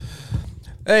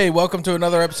Hey, welcome to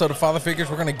another episode of Father Figures.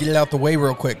 We're going to get it out the way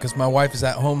real quick because my wife is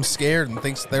at home scared and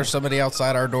thinks there's somebody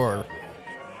outside our door.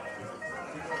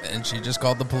 And she just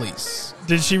called the police.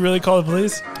 Did she really call the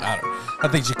police? I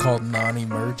think she called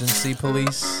non-emergency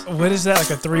police. What is that, like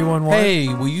a 311? Hey,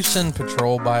 will you send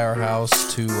patrol by our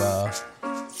house to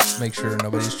make sure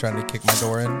nobody's trying to kick my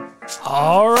door in?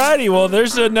 Alrighty, well,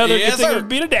 there's another Yes, good thing sir. of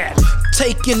being a dad.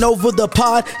 Taking over the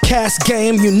podcast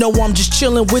game. You know I'm just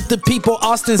chilling with the people.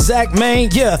 Austin, Zach, man,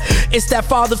 yeah. It's that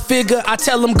father figure. I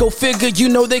tell them go figure. You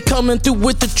know they coming through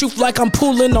with the truth like I'm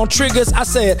pulling on triggers. I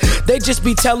said they just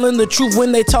be telling the truth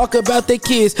when they talk about their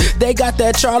kids. They got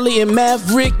that Charlie and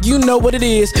Maverick. You know what it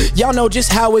is. Y'all know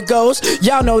just how it goes.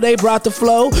 Y'all know they brought the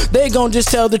flow. They gon' just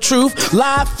tell the truth.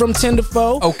 Live from 10 to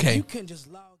 4. Okay. You can just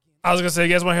log in. I was going to say,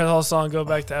 you guys want to hear the whole song, go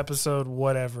back to episode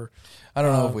whatever. I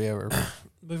don't know if we ever...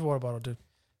 Leave a water bottle, dude.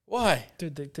 Why?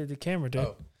 Dude, the camera, dude.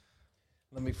 Oh.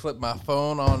 Let me flip my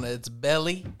phone on its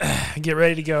belly. Get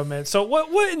ready to go, man. So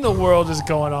what in the world is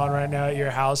going on right now at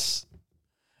your house?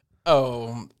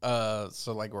 So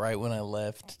like right when I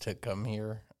left to come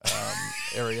here,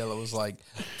 Ariella was like,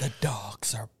 the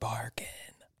dogs are barking.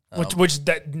 Which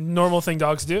that normal thing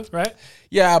dogs do, right?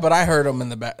 Yeah, but I heard them in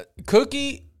the back.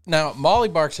 Cookie, now Molly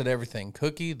barks at everything.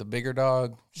 Cookie, the bigger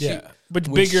dog.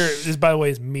 But bigger is, by the way,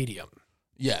 is medium.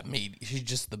 Yeah, she's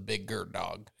just the bigger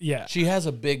dog. Yeah. She has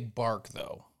a big bark,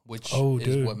 though, which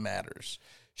is what matters.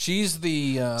 She's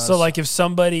the... So, like, if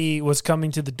somebody was coming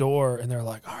to the door and they're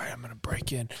like, all right, I'm going to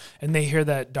break in, and they hear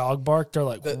that dog bark, they're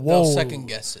like, whoa. They'll second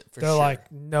guess it, for they're sure.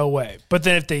 like, no way. But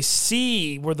then if they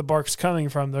see where the bark's coming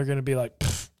from, they're going to be like,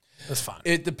 that's fine.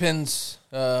 It depends.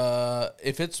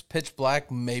 If it's pitch black,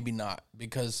 maybe not.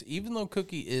 Because even though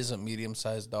Cookie is a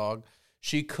medium-sized dog,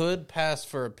 she could pass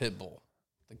for a pit bull.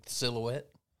 Like the silhouette.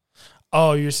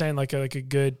 Oh, you're saying like a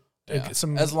good...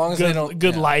 some as long as good, they don't...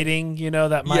 good lighting, you know,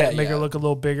 that might make her yeah. look a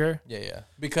little bigger. Yeah.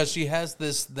 Because she has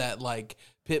that like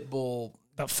pit bull...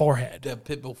 That forehead. The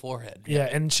pit bull forehead. Yeah,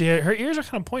 and her ears are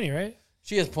kind of pointy, right?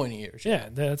 She has pointy ears. Yeah,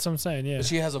 that's what I'm saying, yeah. But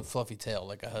she has a fluffy tail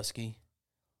like a husky.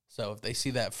 So if they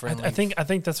see that friendly... I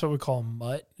think that's what we call a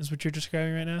mutt, is what you're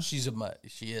describing right now. She's a mutt.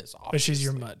 She is, obviously. But she's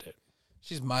your mutt, dude.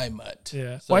 She's my mutt.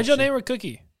 Yeah. So Why'd you name her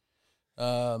Cookie?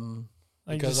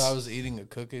 Because I was eating a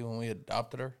cookie when we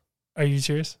adopted her. Are you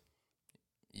serious?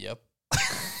 Yep.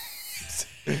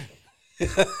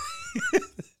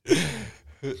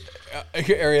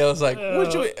 Ariel's like,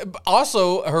 what'd you eat?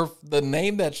 Also, the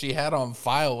name that she had on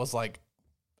file was like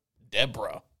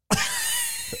Deborah.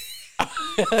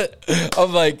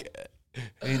 I'm like,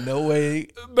 ain't no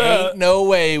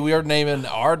way we are naming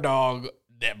our dog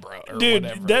Deborah or Dude,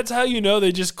 whatever. that's how you know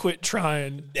they just quit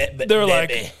trying. They're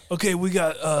like, okay, we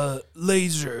got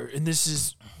Laser, and this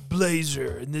is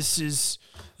Blazer, and this is,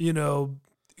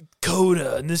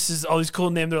 Coda, and this is all these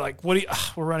cool names. They're like, what do you,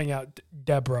 we're running out.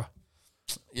 Deborah.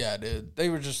 Yeah, dude. They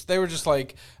were just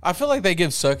like, I feel like they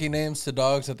give sucky names to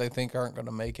dogs that they think aren't going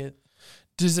to make it.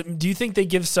 Do you think they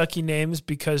give sucky names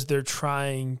because they're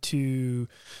trying to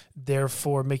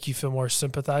therefore make you feel more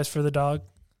sympathized for the dog?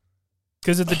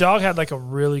 Because if the dog had like a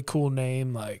really cool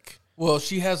name, like... Well,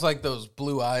 she has like those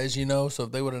blue eyes, so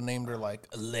if they would have named her like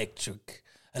Electra.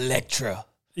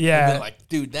 Yeah. Like,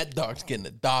 dude, that dog's getting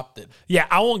adopted. Yeah,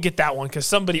 I won't get that one because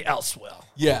somebody else will.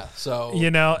 Yeah, so...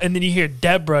 And then you hear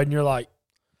Deborah and you're like,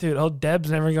 dude, old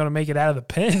Deb's never going to make it out of the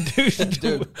pen, dude.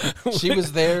 Dude, she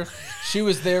was there. She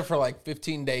was there for like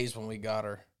 15 days when we got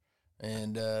her.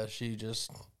 And she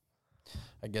just...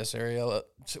 I guess Ariella,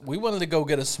 we wanted to go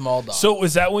get a small dog. So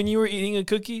was that when you were eating a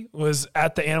cookie? Was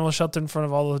at the animal shelter in front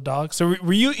of all the dogs? So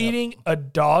were you eating a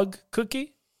dog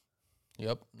cookie?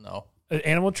 Yep. No. An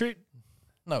animal treat?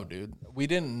 No, dude. We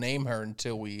didn't name her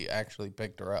until we actually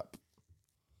picked her up.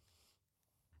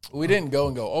 We didn't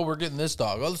go, oh, we're getting this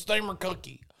dog. Oh, let's name her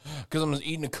Cookie. Because I'm just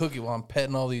eating a cookie while I'm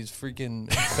petting all these freaking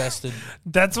infested.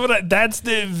 That's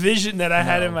the vision that I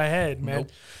had in my head, man. Nope.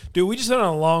 Dude, we just went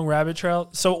on a long rabbit trail.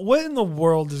 So what in the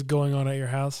world is going on at your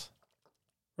house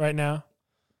right now?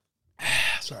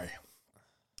 Sorry.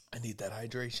 I need that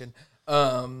hydration.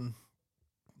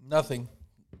 Nothing.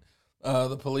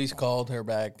 The police called her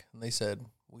back, and they said,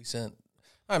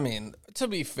 to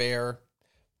be fair,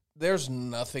 there's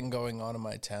nothing going on in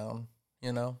my town,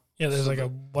 Yeah, there's so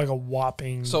a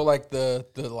whopping... So, like, the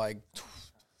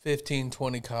 15,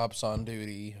 20 cops on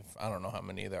duty, I don't know how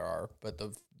many there are, but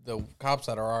the cops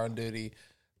that are on duty,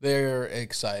 they're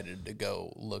excited to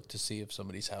go look to see if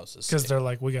somebody's house is because safe. they're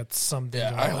like, we got something.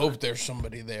 Yeah, going I on. hope there's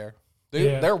somebody there.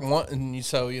 They're wanting you,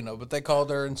 so but they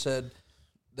called her and said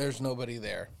there's nobody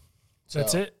there. So,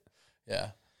 That's it.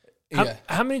 Yeah.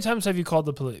 How many times have you called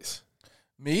the police?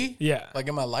 Me? Yeah. Like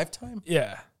in my lifetime?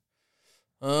 Yeah.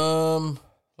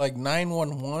 Like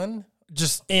 911?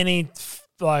 Just any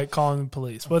like calling the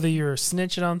police, whether you're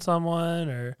snitching on someone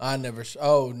or I never.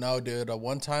 Oh no, dude!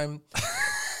 One time,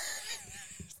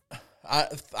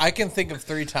 I can think of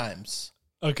 3 times.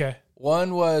 okay.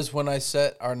 One was when I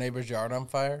set our neighbor's yard on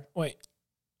fire. Wait,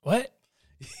 what?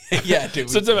 Yeah,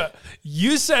 dude. So it's about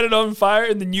you set it on fire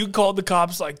and then you called the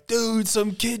cops like, dude,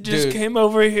 some kid just Dude. came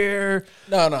over here.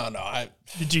 No.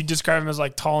 Did you describe him as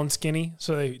like tall and skinny?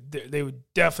 So they would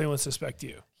definitely would suspect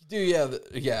you. Dude,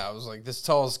 yeah. I was like this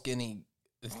tall, skinny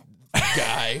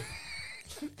guy.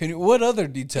 What other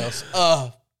details?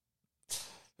 Tall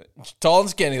and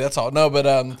skinny. That's all. No, but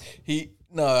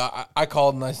I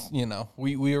called and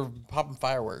we were popping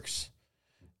fireworks.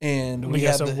 And We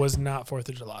guess it was not 4th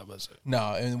of July, was it?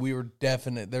 No, and we were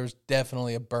there was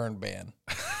definitely a burn ban.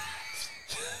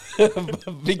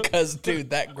 Because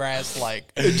dude, that grass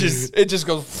it just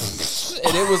goes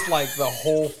and it was like the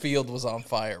whole field was on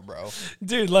fire, bro.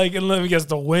 Dude, like, and let me guess,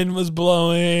 the wind was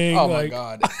blowing. Oh like, my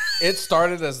god. It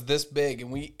started as this big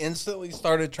and we instantly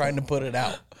started trying to put it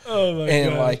out. Oh my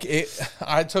And god.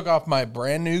 I took off my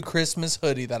brand new Christmas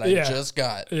hoodie that I just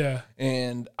got. Yeah.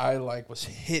 And I was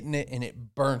hitting it and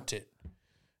it burnt it.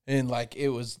 And it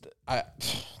was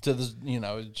to this,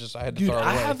 it's just I had to Dude, throw it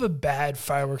away. I have a bad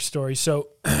fireworks story. So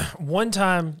one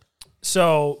time,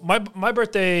 so my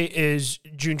birthday is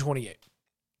June 28th.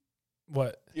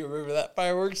 What? You remember that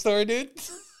fireworks story, dude?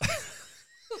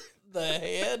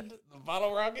 The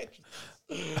bottle rocket.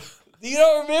 You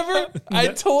don't remember? I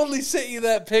totally sent you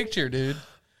that picture, dude.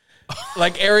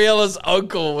 Like Ariella's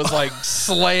uncle was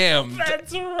slammed.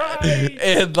 That's right.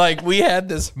 And we had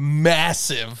this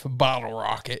massive bottle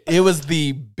rocket. It was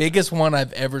the biggest one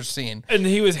I've ever seen. And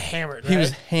he was hammered, right? He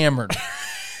was hammered.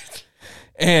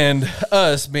 And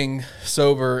us being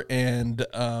sober and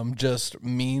just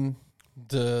mean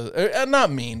to not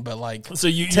mean, but so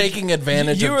you taking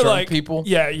advantage you of were drunk people.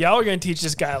 Yeah, y'all are gonna teach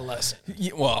this guy a lesson.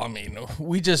 Well, I mean,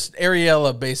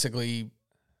 Ariella basically,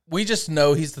 we just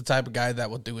know he's the type of guy that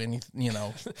will do anything,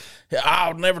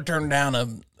 I'll never turn down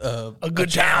a good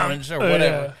challenge or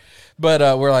whatever. Yeah.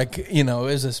 But we're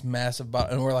is this massive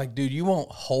bottle? And we're like, dude, you won't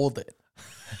hold it.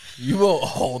 You won't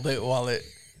hold it while it,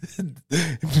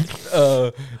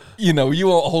 you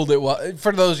won't hold it while,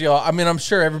 for those of y'all, I mean, I'm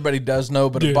sure everybody does know,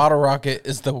 but Dude. a bottle rocket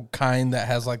is the kind that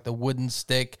has the wooden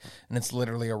stick and it's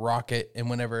literally a rocket.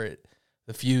 And whenever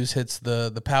the fuse hits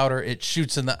the powder, it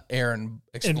shoots in the air and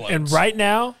explodes. And right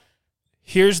now,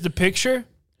 here's the picture.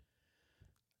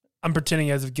 I'm pretending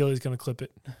as if Gilly's going to clip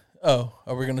it. Oh,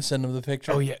 are we going to send him the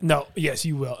picture? Oh, yeah. No. Yes,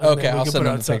 you will. And Okay, then we I'll can send put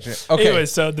him on the some- picture. Okay. Anyway,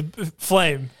 so the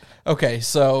flame. Okay,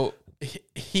 so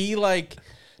he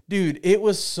dude, it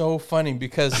was so funny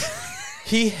because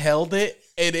he held it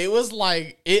and it was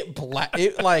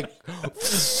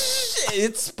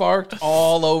it sparked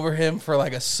all over him for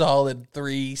a solid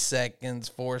 3 seconds,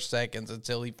 4 seconds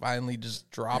until he finally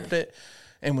just dropped it.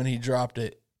 And when he dropped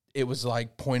it, it was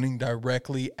pointing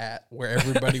directly at where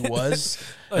everybody was.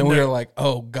 And we were like,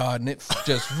 oh God. And it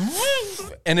just,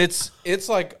 and it's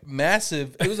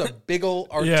massive. It was a big old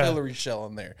artillery shell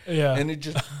in there. Yeah. And it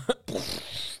just,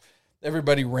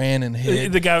 everybody ran and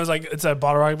hid. The guy was like, it's a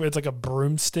bottle rocket, but it's like a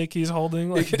broomstick he's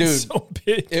holding. Dude, it's so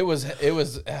big. It was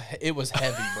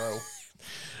heavy, bro.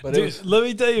 But Dude, let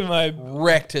me tell you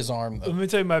wrecked his arm though. Let me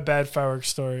tell you my bad fireworks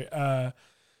story.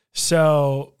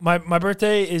 So my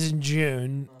birthday is in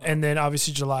June, and then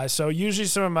obviously July. So usually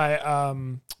some of my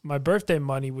my birthday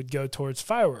money would go towards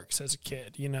fireworks as a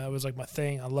kid. It was my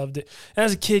thing. I loved it. And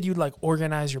as a kid, you'd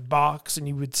organize your box and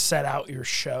you would set out your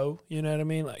show. You know what I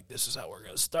mean? This is how we're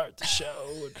gonna start the show,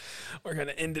 and we're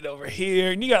gonna end it over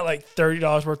here. And you got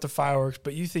 $30 worth of fireworks,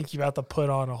 but you think you're about to put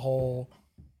on a whole,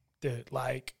 dude.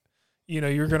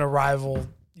 You're gonna rival,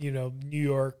 New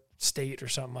York State or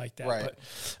something like that. Right.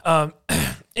 But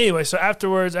anyway, so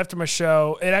afterwards, after my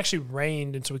show, it actually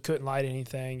rained, and so we couldn't light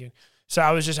anything. And so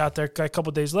I was just out there a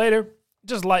couple days later,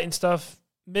 just lighting stuff,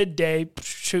 midday,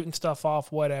 shooting stuff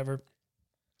off, whatever.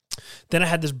 Then I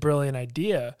had this brilliant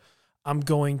idea. I'm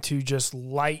going to just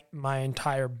light my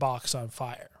entire box on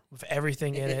fire with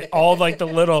everything in it, all the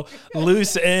little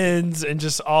loose ends and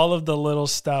just all of the little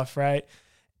stuff, right?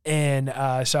 And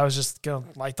so I was just going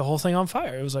to light the whole thing on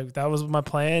fire. It was that was my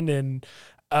plan. And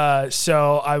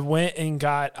so I went and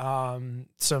got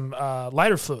some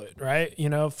lighter fluid, right?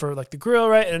 For the grill,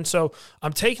 right? And so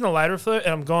I'm taking the lighter fluid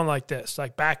and I'm going like this,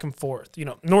 back and forth,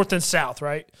 north and south,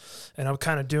 right? And I'm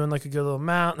kind of doing a good little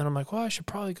amount. And then I'm like, well, I should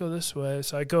probably go this way.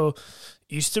 So I go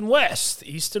east and west.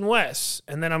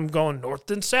 And then I'm going north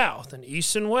and south and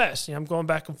east and west. I'm going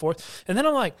back and forth. And then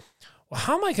I'm like, well,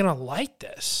 how am I going to light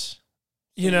this?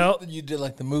 You know? You did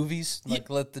like the movies, like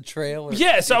let the trail. Or,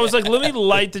 Yeah, so I was like, let me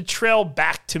light the trail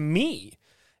back to me.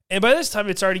 And by this time,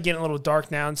 it's already getting a little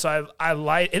dark now. And so I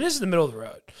light, and this is the middle of the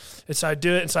road. And so I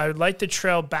do it. And so I would light the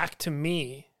trail back to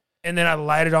me. And then I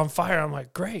light it on fire. I'm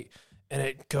like, great. And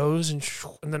it goes,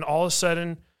 and then all of a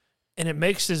sudden, and it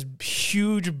makes this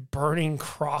huge burning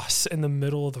cross in the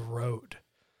middle of the road.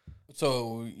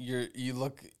 So you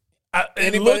look.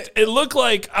 It looked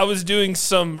like I was doing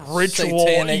some ritual.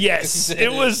 Satanic. Yes,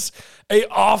 it was a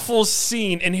awful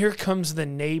scene. And here comes the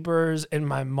neighbors and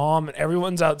my mom, and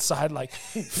everyone's outside like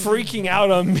freaking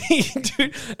out on me,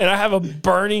 dude. And I have a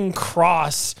burning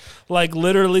cross, like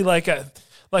literally like a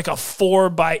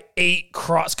 4x8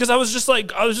 cross. Cause I was just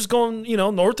going,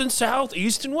 north and south,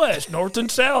 east and west, north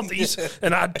and south, east.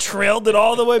 And I trailed it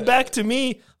all the way back to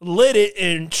me, lit it,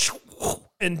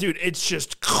 and dude, it's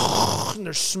just, and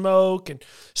there's smoke and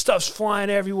stuff's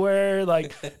flying everywhere.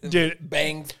 Like, dude,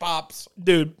 bangs, pops,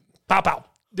 dude, pop out,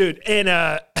 dude.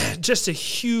 And, just a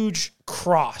huge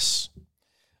cross.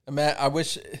 Matt, I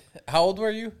wish, how old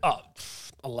were you?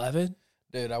 11.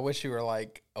 Dude, I wish you were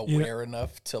like aware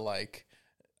enough to like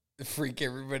freak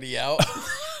everybody out.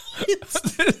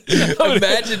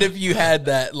 Imagine if you had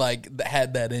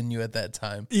that in you at that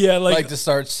time. Yeah, like to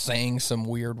start saying some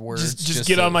weird words. Just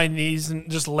get on my knees and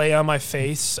just lay on my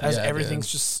face as everything's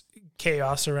dude. just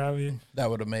chaos around me. That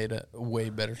would have made a way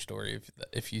better story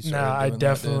if you. No, I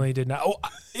definitely did not. Oh,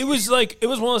 it was one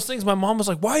of those things. My mom was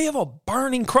like, "Why do you have a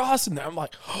burning cross in there?" I'm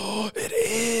like, "Oh, it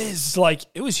is." Like,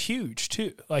 it was huge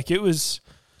too. Like, it was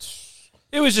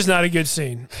just not a good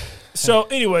scene. So,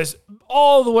 anyways,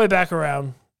 all the way back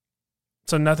around.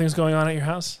 So nothing's going on at your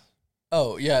house?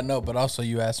 Oh, yeah, no, but also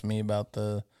you asked me about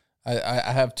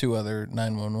I have 2 other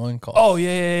 911 calls. Oh,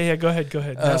 yeah. Go ahead.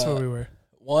 That's where we were.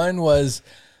 One was,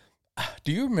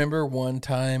 do you remember one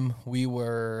time we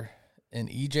were in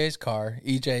EJ's car?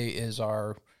 EJ is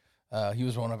he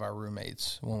was one of our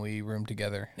roommates when we roomed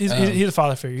together. He's a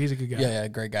father figure. He's a good guy. Yeah,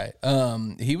 great guy.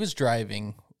 He was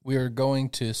driving. We were going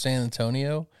to San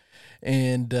Antonio,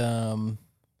 and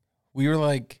we were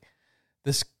like,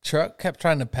 this truck kept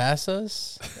trying to pass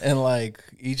us, and like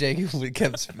EJ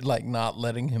kept like not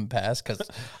letting him pass because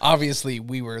obviously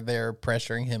we were there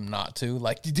pressuring him not to.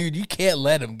 Like, dude, you can't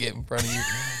let him get in front of you.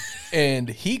 And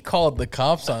he called the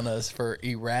cops on us for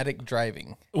erratic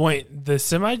driving. Wait, the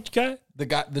semi guy?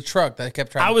 The truck that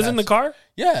kept trying. I was in the car.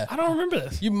 Yeah, I don't remember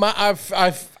this. You might.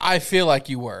 I feel like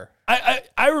you were.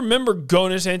 I remember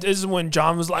going to San. This is when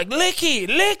John was like, Licky,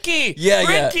 Ricky.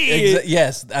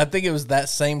 Yes, I think it was that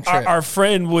same trip. Our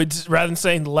friend would, rather than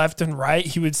saying left and right,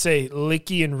 he would say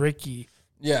Licky and Ricky.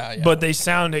 Yeah. But they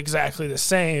sound exactly the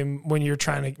same when you're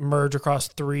trying to merge across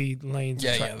 3 lanes.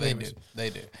 Yeah, they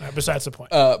do. Besides the point.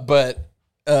 But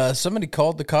somebody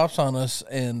called the cops on us,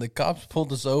 and the cops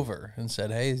pulled us over and said,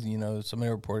 hey,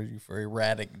 somebody reported you for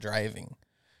erratic driving.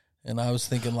 And I was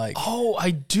thinking like, oh,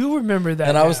 I do remember that.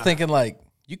 And I was thinking like,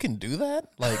 you can do that?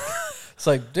 Like, it's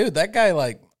like, dude, that guy,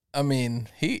 like, I mean,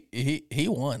 he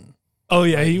won. Oh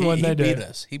yeah, he won that day.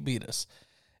 He beat us.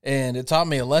 And it taught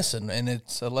me a lesson, and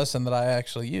it's a lesson that I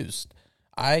actually used.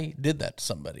 I did that to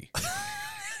somebody.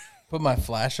 Put my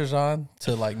flashers on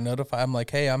to like notify. I'm like,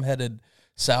 hey, I'm headed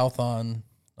south on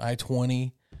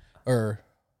I-20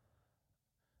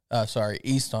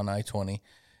 east on I-20.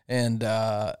 And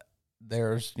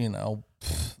there's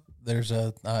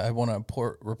I want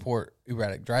to report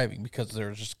erratic driving because there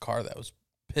was just a car that was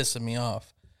pissing me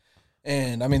off.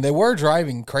 And I mean, they were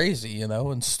driving crazy,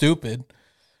 and stupid.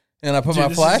 And I put my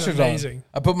flashers on.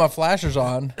 I put my flashers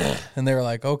on, and they were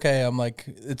like, okay. I'm like,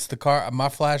 it's the car. My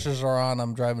flashers are on.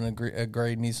 I'm driving a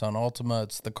gray Nissan Altima.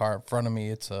 It's the car in front of me.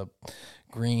 It's a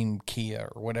green Kia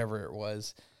or whatever it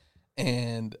was.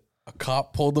 And a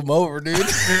cop pulled them over, dude.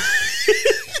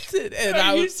 And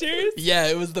Are you serious? Yeah,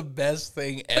 it was the best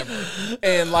thing ever.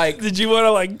 And like, did you want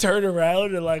to like turn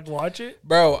around and like watch it,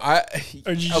 bro? Or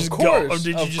did you just go? Or did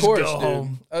you just go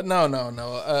home?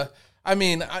 No. I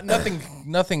mean,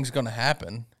 nothing's gonna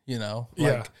happen.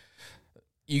 Like,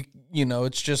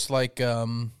 it's just like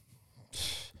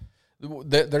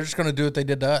they're just gonna do what they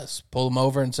did to us. Pull them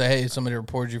over and say, "Hey, somebody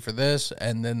reported you for this,"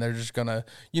 and then they're just gonna,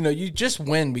 you just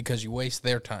win because you waste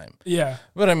their time. Yeah.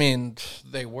 But I mean,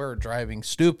 they were driving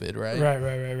stupid, right?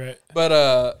 Right.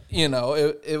 But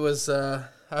it was. I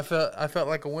felt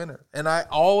like a winner, and I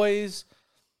always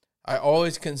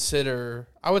consider.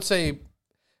 I would say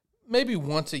maybe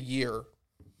once a year,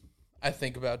 I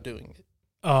think about doing it.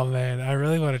 Oh man, I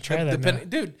really want to try that now.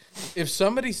 Dude, if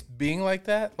somebody's being like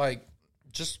that, like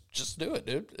just do it,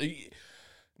 dude.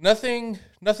 Nothing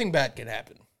bad can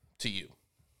happen to you.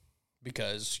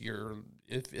 because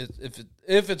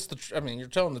if it's the I mean, you're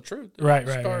telling the truth. Right,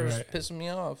 This right, car right, is right. pissing me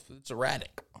off. It's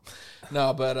erratic.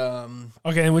 No, but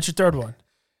Okay, and what's your third one?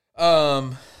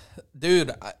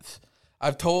 dude,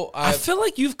 I feel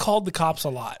like you've called the cops a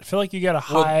lot. I feel like you got a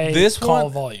high this call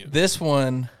one, volume. This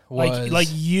one was Like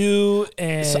you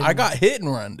and so I got hit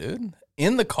and run, dude.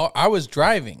 In the car, I was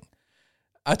driving.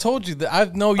 I told you that. I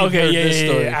know you heard this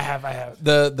story. I have.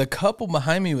 The couple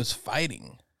behind me was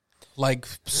fighting, like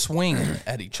swinging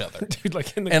at each other. Dude,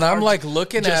 like in the And car, I'm like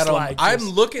looking just at them. like I'm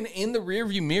just- looking in the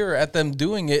rearview mirror at them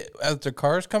doing it as their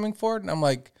car's coming forward, and I'm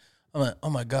like, oh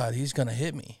my god, he's gonna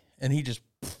hit me, and he just,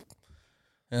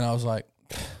 and I was like,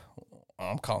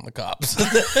 I'm calling the cops.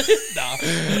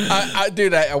 No,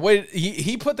 dude, I waited.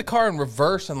 He put the car in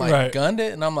reverse and like Right. gunned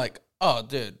it, and I'm like, oh,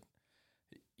 dude,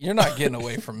 you're not getting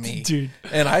away from me, Dude.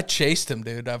 And I chased him,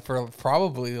 dude, for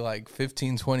probably like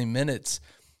 15, 20 minutes.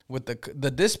 With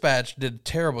the dispatch did a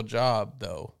terrible job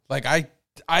though. Like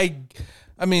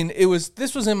I mean,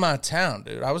 this was in my town,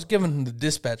 dude. I was giving the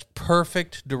dispatch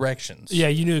perfect directions. Yeah,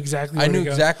 you knew exactly. I Where knew to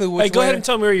go. exactly which Hey, go way ahead to- and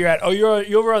tell me where you're at. Oh,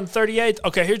 you're over on 38th.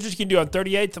 Okay, here's what you can do on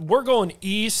 38th. We're going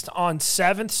east on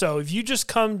 7th. So if you just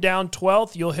come down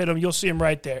 12th, you'll hit them. You'll see them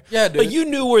right there. Yeah, dude. But you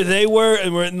knew where they were,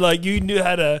 and like you knew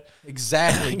how to.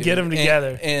 Exactly, Get dude. 'em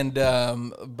together.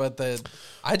 But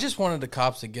I just wanted the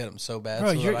cops to get them so bad. Bro,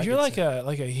 so that I you're could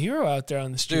like a hero out there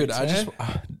on the streets, dude.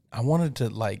 man. I wanted to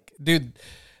like, dude.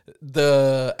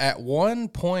 At one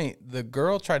point the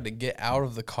girl tried to get out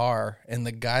of the car, and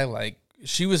the guy like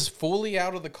she was fully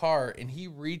out of the car, and he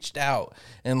reached out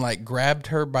and like grabbed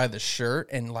her by the shirt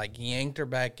and like yanked her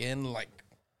back in, like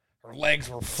her legs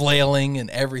were flailing and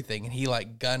everything, and he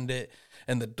like gunned it.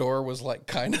 And the door was like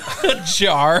kind of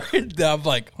ajar. And I'm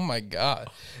like, oh my god!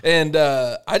 And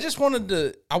I wanted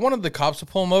the cops to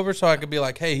pull him over so I could be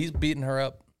like, hey, he's beating her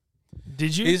up.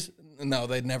 Did you? No,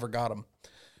 they never got him.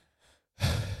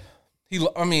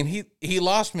 He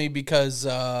lost me because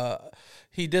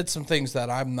he did some things that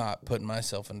I'm not putting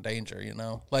myself in danger. You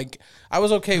know, like I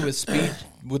was okay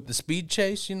with the speed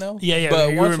chase. You know, Yeah.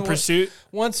 But You were in pursuit.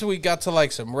 Once we got to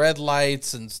like some red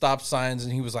lights and stop signs,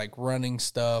 and he was like running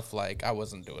stuff, like I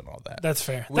wasn't doing all that. That's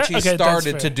fair. Which he That's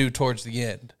started fair. to do towards the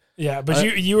end. Yeah,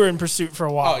 but you were in pursuit for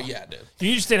a while. Oh yeah, dude.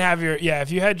 You just didn't have your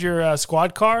If you had your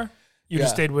squad car, you'd have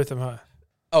Yeah. stayed with him, huh?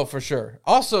 Oh, for sure.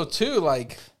 Also, too,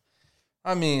 like,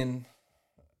 I mean,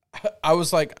 I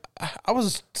was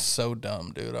so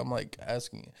dumb, dude. I'm like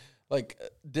asking, like,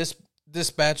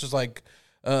 dispatch was like,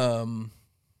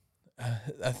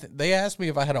 they asked me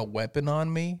if I had a weapon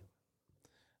on me,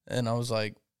 and I was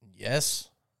like, yes.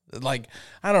 Like,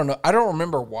 I don't know. I don't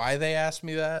remember why they asked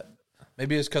me that.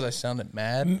 Maybe it's because I sounded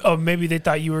mad. Oh, maybe they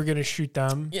thought you were gonna shoot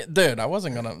them. Yeah, dude, I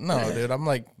wasn't gonna. No, dude. I'm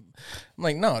like,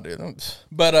 no, dude.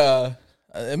 But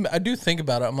I do think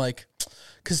about it. I'm like,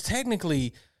 because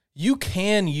technically, you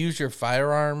can use your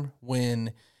firearm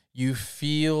when you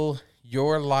feel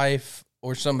your life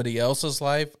or somebody else's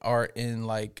life are in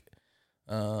like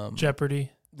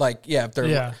Jeopardy. like if they're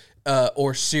Yeah.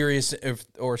 or serious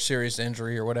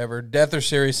injury or whatever, death or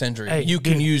serious injury. Hey, you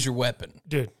can dude. use your weapon.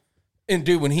 Dude, And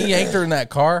dude, when he yanked her in that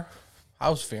car, I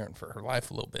was fearing for her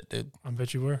life a little bit, dude. I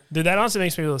bet you were. Dude, that honestly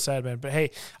makes me a little sad, man. But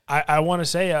hey, I want to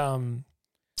say,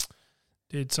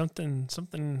 dude,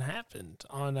 something happened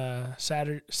on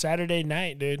Saturday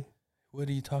night, dude. What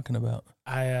are you talking about?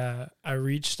 I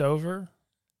reached over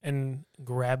and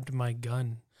grabbed my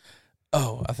gun.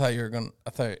 Oh, I thought you were gonna.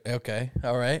 Okay,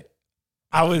 all right.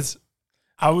 I was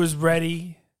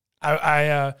ready.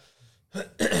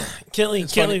 Kinley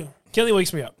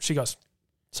wakes me up. She goes,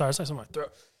 "Sorry, I saw something in my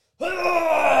throat."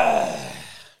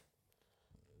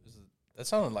 That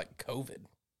sounded like COVID.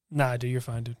 Nah, dude, you're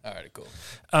fine, dude. All right, cool.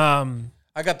 Um,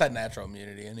 I got that natural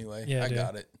immunity anyway. Yeah, I dude.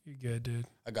 got it. you're good, dude.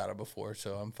 I got it before,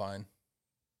 so I'm fine.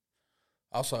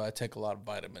 Also, I take a lot of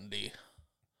vitamin D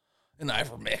and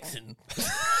ivermectin.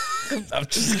 I'm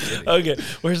just kidding. Okay,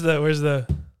 where's the?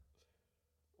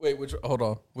 Wait, hold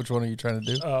on. Which one are you trying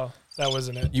to do? Oh, that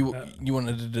wasn't it. You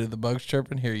wanted to do the bugs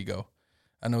chirping? Here you go.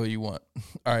 I know what you want.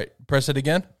 All right, press it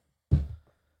again.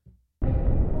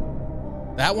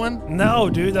 That one? No,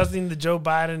 dude, that's the Joe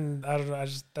Biden. I don't know.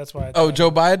 That's why. Oh,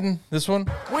 Joe Biden. This one?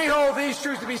 We hold these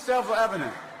truths to be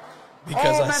self-evident.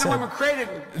 Because All I men said. and women created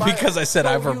Because I said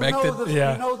ivermectin.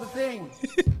 Yeah. You know the thing.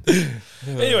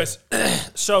 Anyways,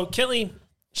 so Kinley,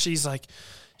 she's like,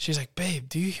 babe,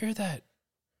 do you hear that?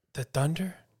 The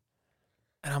thunder?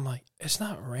 And I'm like, it's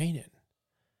not raining.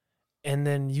 And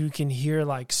then you can hear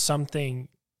like something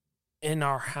in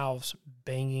our house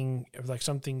banging, or like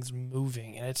something's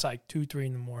moving, and it's like 2-3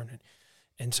 in the morning.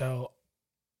 And so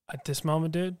at this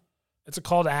moment, dude, it's a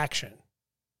call to action.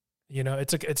 You know,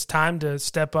 it's time to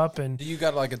step up and Do you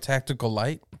got like a tactical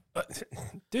light?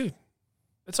 dude,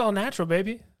 it's all natural,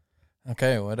 baby.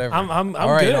 Okay, whatever. I'm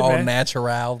all right, good, all man.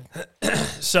 natural.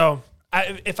 So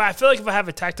if I feel like if I have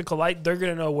a tactical light, they're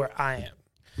gonna know where I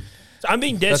am. So I'm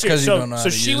being dead That's serious. 'cause you don't know how So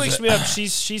to she use wakes it. me up. She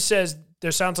says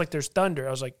there sounds like there's thunder.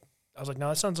 I was like, no,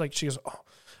 that sounds like. She goes, oh,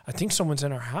 I think someone's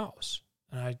in our house.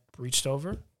 And I reached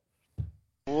over.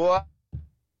 What?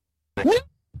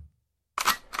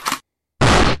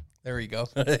 There you go.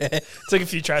 Took a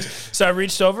few tries. So I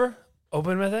reached over,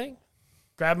 opened my thing,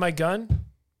 grabbed my gun.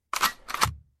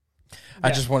 I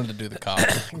Yeah. just wanted to do the cop.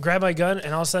 Grab my gun,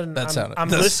 and all of a sudden, That sounded- I'm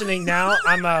listening now.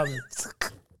 I'm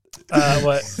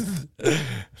what?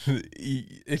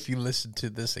 If you listen to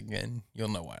this again, you'll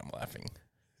know why I'm laughing.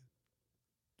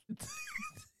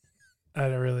 I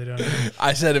really don't know.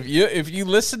 I said if you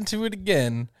listen to it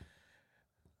again,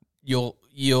 you'll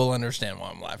understand why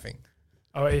I'm laughing.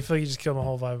 Oh, I feel like you just killed my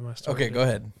whole vibe of my story. Okay, go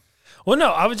ahead. Well,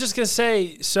 no, I was just gonna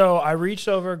say. So I reached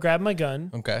over, grabbed my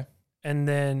gun, Okay. and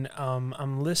then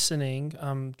I'm listening.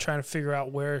 I'm trying to figure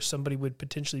out where somebody would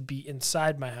potentially be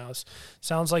inside my house.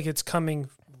 Sounds like it's coming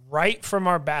right from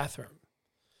our bathroom.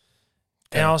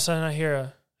 And all of a sudden I hear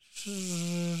a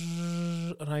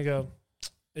and I go,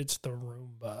 it's the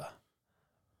Roomba.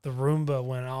 The Roomba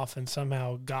went off and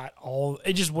somehow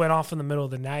it just went off in the middle of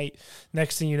the night.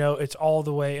 Next thing you know, it's all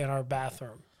the way in our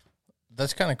bathroom.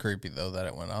 That's kind of creepy though that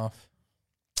it went off.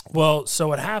 Well, so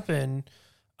what happened,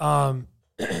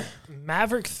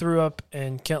 Maverick threw up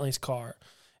in Kentley's car,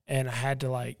 and I had to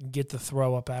like get the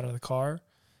throw up out of the car,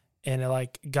 and it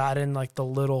like got in like the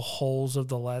little holes of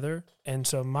the leather. And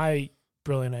so my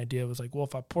brilliant idea was like, well,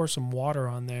 if I pour some water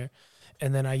on there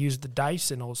and then I use the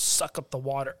Dyson, it'll suck up the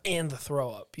water and the throw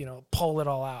up, you know, pull it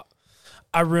all out.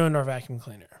 I ruined our vacuum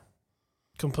cleaner.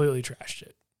 Completely trashed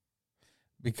it.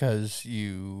 Because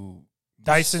you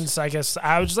Dyson's, I guess,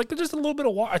 I was just like, just a little bit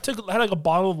of water. I had like a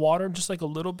bottle of water, just like a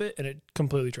little bit, and it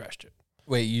completely trashed it.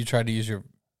 Wait, you tried to use your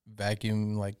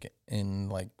vacuum like in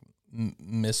like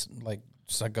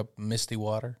suck up misty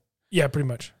water? Yeah, pretty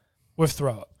much. With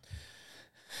throw up.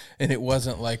 And it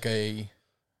wasn't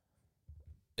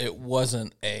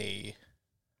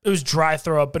It was dry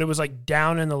throw up, but it was like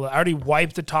down in the. I already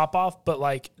wiped the top off, but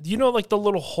like like the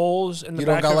little holes in the. You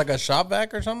don't back got of- like a shop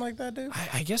vac or something like that, dude?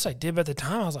 I guess I did, but at the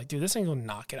time I was like, dude, this ain't gonna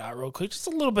knock it out real quick. Just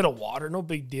a little bit of water, no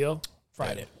big deal.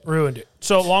 Fried it, ruined it.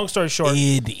 So long story short,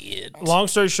 Idiot.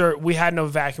 we had no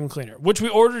vacuum cleaner, which we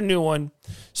ordered a new one.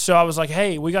 So I was like,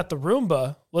 hey, we got the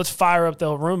Roomba. Let's fire up the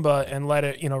Roomba and let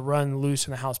it, run loose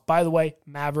in the house. By the way,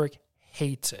 Maverick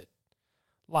hates it.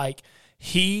 Like,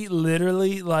 he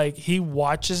literally, he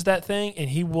watches that thing and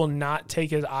he will not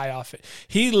take his eye off it.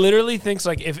 He literally thinks,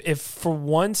 like, if for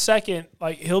 1 second,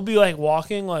 like, he'll be, like,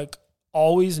 walking, like,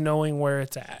 always knowing where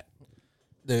it's at.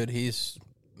 Dude,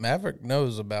 Maverick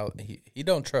knows about, he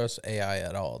don't trust AI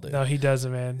at all, dude. No, he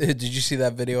doesn't, man. Did you see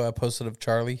that video I posted of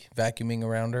Charlie vacuuming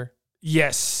around her?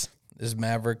 Yes. Is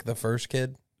Maverick the first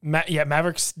kid?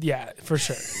 Maverick's, for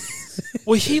sure.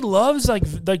 Well, he loves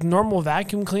like normal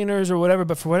vacuum cleaners or whatever,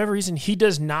 but for whatever reason, he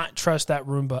does not trust that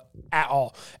Roomba at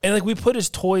all. And like we put his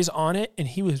toys on it, and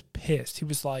he was pissed. He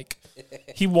was like,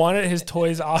 he wanted his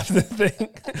toys off the thing.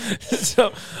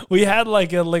 So we had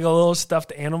like a little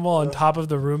stuffed animal on top of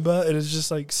the Roomba, and it's just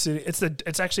like sitting.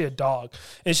 It's actually a dog.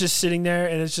 It's just sitting there,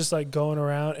 and it's just like going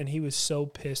around. And he was so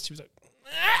pissed. He was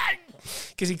like,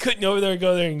 because he couldn't go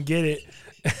there and get it.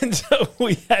 And so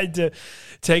we had to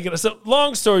take it. So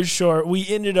long story short, we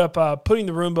ended up putting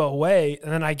the Roomba away,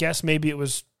 and then I guess maybe it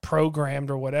was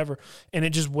programmed or whatever, and it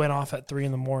just went off at 3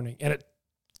 a.m. And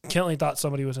Kentley thought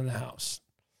somebody was in the house.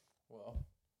 Well,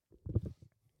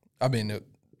 I mean,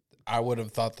 I would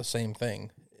have thought the same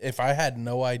thing if I had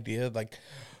no idea. Like,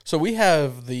 so we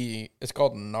have it's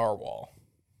called Narwhal.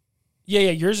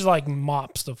 Yeah, yours is like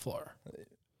mops the floor.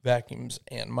 Vacuums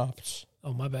and mops.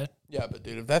 Oh, my bad. Yeah, but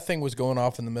dude, if that thing was going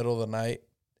off in the middle of the night,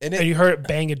 And you heard it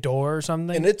bang a door or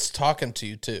something? and it's talking to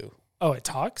you too. Oh, it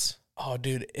talks? Oh,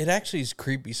 dude, it actually is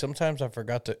creepy. Sometimes I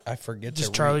forget Does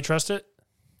to Charlie trust it?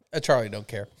 Charlie don't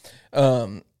care.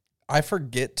 I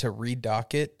forget to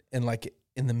redock it, and like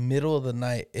in the middle of the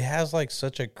night, it has like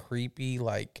such a creepy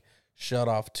like shut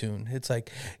off tune. It's like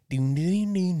doom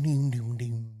doom doom doom doom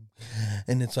doom,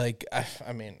 and it's like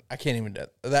I mean I can't even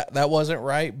that wasn't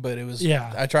right, but it was.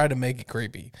 Yeah. I tried to make it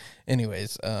creepy.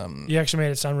 Anyways, You actually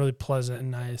made it sound really pleasant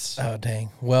and nice. oh dang.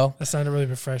 Well, That sounded really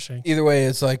refreshing. either way,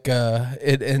 it's like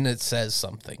it says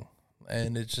something,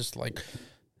 and it's just like,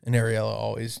 and Ariella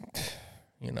always,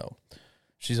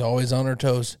 she's always on her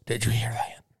toes. Did you hear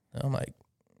that? And I'm like,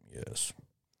 yes.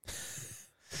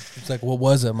 It's like, what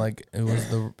was it? I'm like, it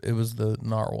was the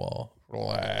narwhal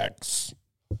relax.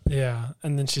 Yeah.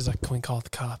 And then she's like, can we call the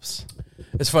cops?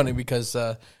 It's funny because,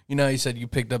 you said you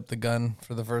picked up the gun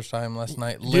for the first time last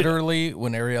night. Literally,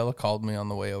 when Ariella called me on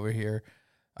the way over here,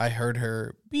 I heard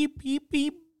her beep, beep,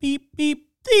 beep, beep, beep,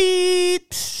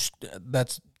 beep.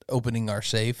 That's opening our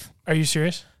safe. Are you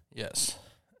serious? Yes.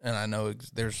 And I know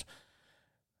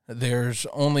there's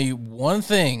only one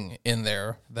thing in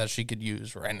there that she could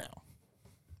use right now.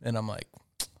 And I'm like,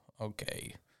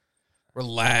 okay,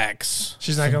 relax.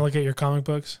 She's not going to look at your comic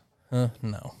books?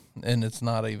 No. And it's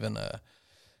not even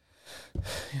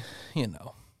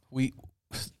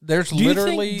there's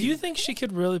literally. Do you think she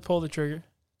could really pull the trigger?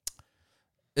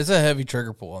 It's a heavy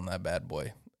trigger pull on that bad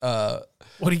boy. What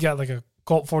do you got, like a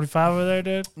Colt 45 over there,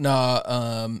 dude?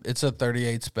 No, it's a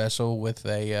 38 special with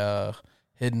a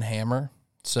hidden hammer.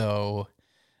 So,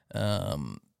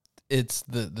 it's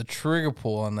the trigger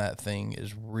pull on that thing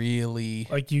is really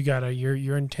like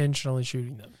you're intentionally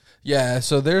shooting them. Yeah.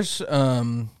 So there's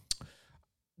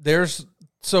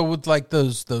so with like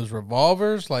those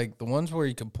revolvers, like the ones where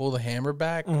you can pull the hammer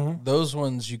back, those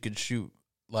ones you could shoot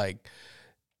like.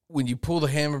 When you pull the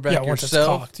hammer back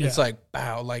yourself, it's like,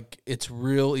 wow, like it's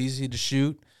real easy to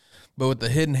shoot. But with the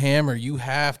hidden hammer, you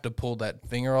have to pull that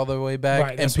finger all the way back.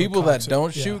 Right, and people that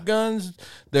don't shoot guns,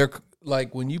 they're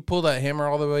like, when you pull that hammer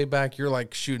all the way back, you're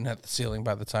like shooting at the ceiling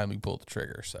by the time you pull the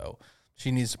trigger. So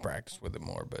she needs to practice with it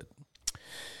more. But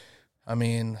I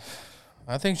mean,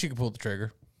 I think she could pull the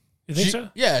trigger. You think so?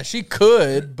 Yeah, she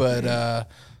could, but I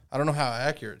don't know how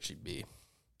accurate she'd be.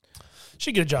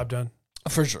 She'd get a job done.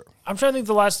 For sure. I'm trying to think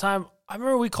the last time. I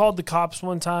remember we called the cops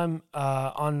one time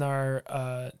on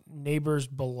our neighbors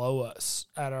below us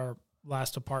at our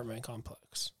last apartment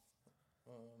complex.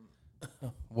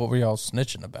 What were y'all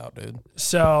snitching about, dude?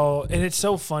 So, and it's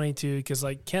so funny, too, because,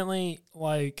 like, Kentley,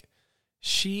 like,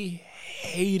 she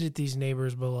hated these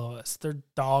neighbors below us. Their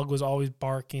dog was always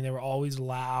barking. They were always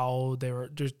loud. They were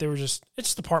just, it's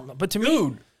just apartment. But to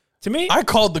me, I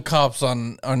called the cops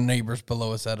on our neighbors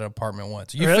below us at an apartment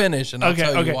once. You really? finish, and I'll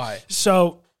tell you why.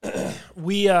 So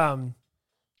we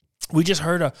just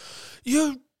heard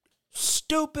you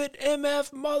stupid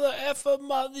MF mother effer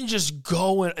mother, just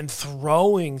going and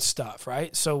throwing stuff,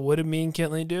 right? So what did me and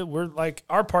Kentley do? We're like,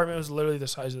 our apartment was literally the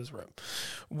size of this room.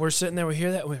 We're sitting there, we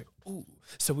hear that, we're like, ooh.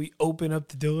 So we open up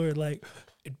the door, like,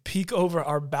 and peek over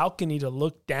our balcony to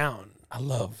look down. I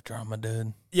love drama,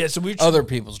 dude. Yeah, so other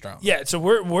people's drama. Yeah, so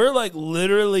we're like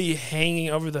literally hanging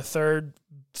over the third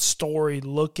story,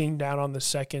 looking down on the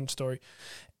second story,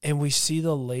 and we see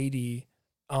the lady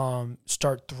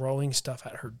start throwing stuff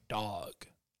at her dog,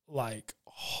 like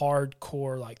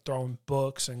hardcore, like throwing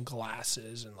books and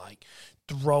glasses and like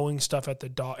throwing stuff at the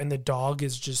dog. And the dog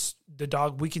is just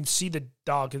we can see the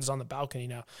dog is on the balcony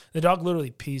now. The dog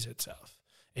literally pees itself.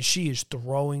 And she is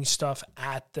throwing stuff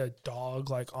at the dog,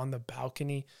 like on the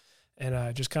balcony,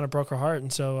 and just kind of broke her heart.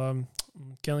 And so,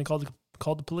 Kelly called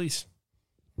the police.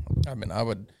 I mean, I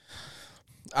would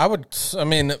have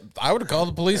called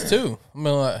the police too. I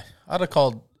mean, I'd have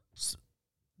called.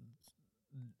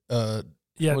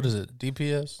 What is it?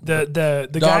 DPS.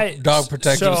 The guy dog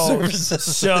protective services.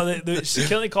 So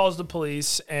Kelly calls the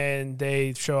police, and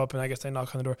they show up, and I guess they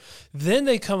knock on the door. Then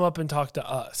they come up and talk to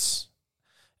us.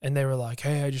 And they were like,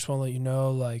 "Hey, I just want to let you know,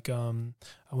 like, I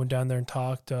went down there and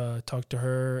talked to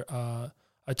her.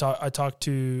 I talked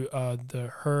to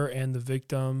her and the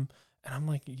victim." And I'm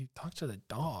like, "You talked to the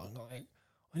dog? Like,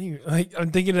 what do you like?"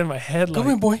 I'm thinking in my head, like, "Come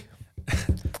here, boy.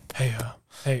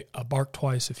 hey, bark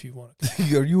twice if you want.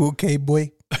 Are you okay,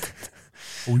 boy?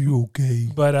 Are you okay?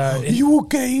 But are you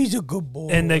okay? He's a good boy."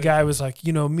 And the guy was like,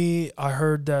 me, I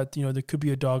heard that there could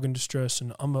be a dog in distress,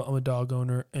 and I'm a dog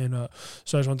owner, and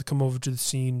so I just want to come over to the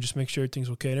scene and just make sure everything's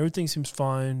okay. And everything seems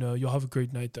fine. You'll have a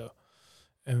great night though.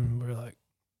 And we're like,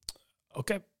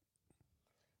 okay.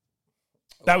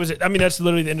 That was it. I mean, that's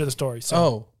literally the end of the story.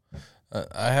 So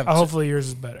hopefully yours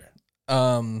is better.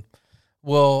 Well,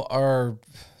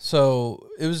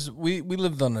 it was we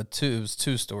lived on it was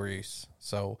 2 stories.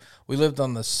 So we lived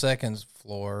on the second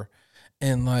floor,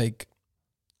 and like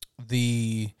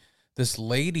this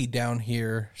lady down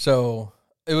here. So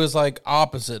it was like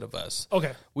opposite of us.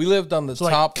 Okay. We lived on the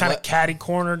top, like kind of catty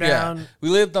corner down. Yeah, we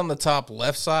lived on the top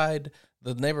left side.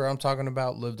 The neighbor I'm talking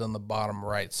about lived on the bottom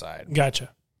right side. Gotcha.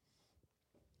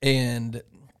 And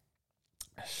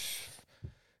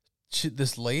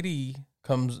this lady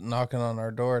comes knocking on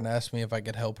our door and asks me if I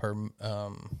could help her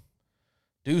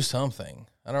do something.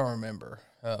 I don't remember.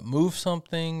 Move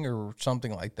something or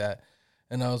something like that.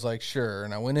 And I was like, sure.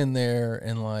 And I went in there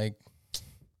and like,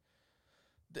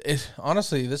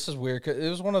 honestly, this is weird. 'Cause it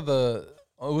was one of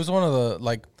the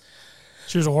like,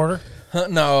 She was a hoarder?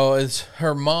 No, it's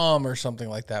her mom or something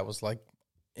like that was like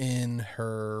in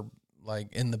her,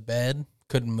 like in the bed,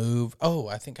 couldn't move. Oh,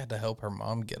 I think I had to help her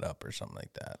mom get up or something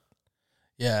like that.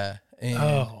 Yeah.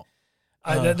 And,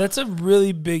 that's a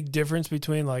really big difference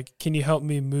between like, can you help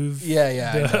me move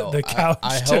the couch?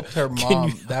 I helped her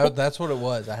mom. That's what it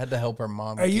was. I had to help her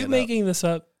mom. Are you making this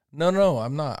up? No,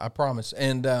 I'm not. I promise.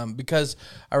 And because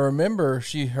I remember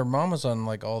her mom was on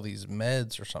like all these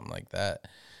meds or something like that.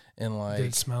 And like, did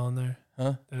it smell in there?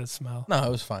 Huh? Did it smell? No, it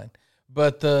was fine.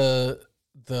 But the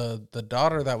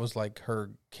daughter that was like her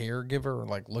caregiver or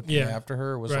like looking after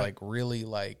her was like really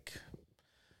like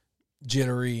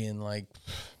jittery and like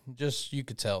just you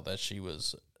could tell that she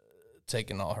was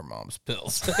taking all her mom's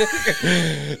pills.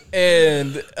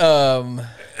 And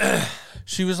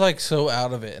she was like so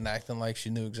out of it and acting like she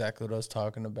knew exactly what I was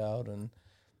talking about. And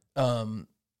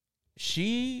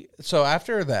so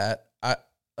after that,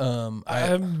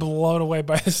 I'm blown away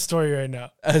by this story right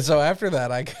now. So after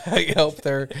that, I helped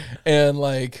her, and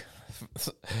like,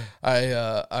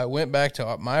 I went back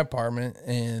to my apartment,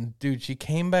 and dude, she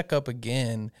came back up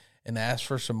again and asked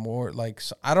for some more. Like,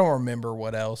 I don't remember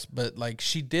what else, but like,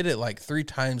 she did it like 3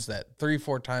 or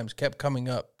 4 times, kept coming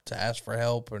up to ask for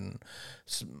help and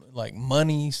like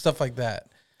money, stuff like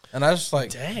that. And I was just like,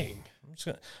 dang,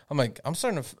 I'm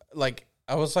starting to like,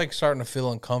 I was like starting to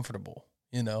feel uncomfortable.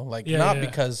 You know, like not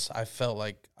because I felt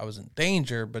like I was in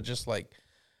danger, but just like,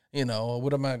 you know,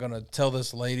 what am I going to tell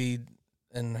this lady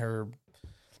and her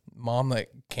mom that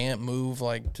can't move,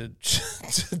 like to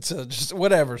just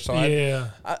whatever. So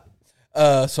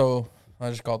so I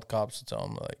just called the cops to tell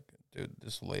them like, dude,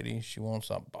 this lady, she won't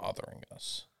stop bothering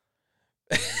us.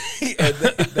 And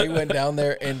they went down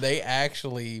there and they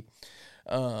actually,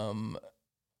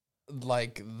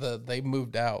 like they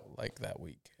moved out like that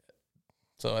week.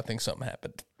 So I think something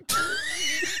happened.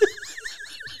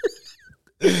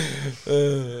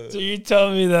 So you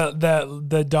telling me that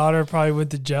the daughter probably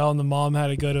went to jail and the mom had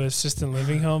to go to assisted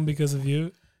living home because of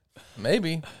you?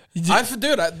 Maybe. Just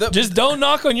don't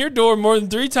knock on your door more than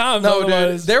 3 times. No,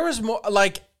 dude. There was more.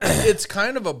 Like, it's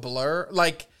kind of a blur.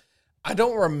 Like, I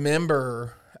don't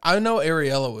remember. I know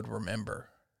Ariella would remember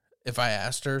if I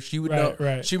asked her. She would know.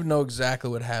 Right. She would know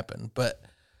exactly what happened. But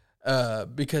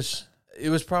because it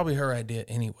was probably her idea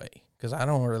anyway, because I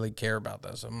don't really care about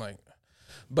this. I'm like,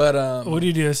 but what do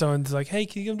you do if someone's like, hey,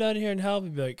 can you come down here and help?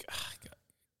 You'd be like,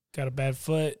 got a bad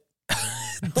foot.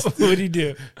 What do you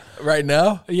do right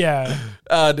now? Yeah,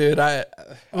 dude, what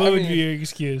would be your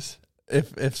excuse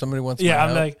if somebody wants? Yeah,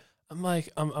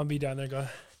 I'll be down there going,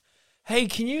 hey,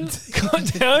 can you come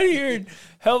down here and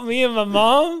help me and my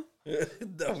mom?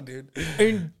 No, dude.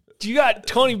 And do you got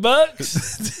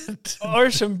 $20 or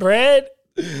some bread?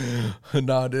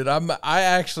 No, dude. I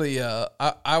actually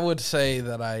I would say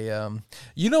that I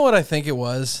you know what I think it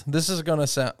was? This is gonna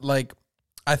sound like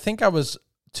I think I was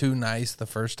too nice the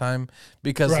first time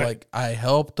because like I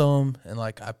helped them and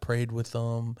like I prayed with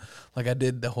them, like I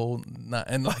did the whole night,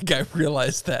 and like I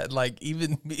realized that like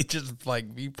even me just like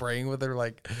me praying with her,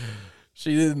 like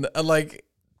she didn't like.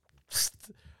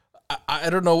 I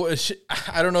don't know.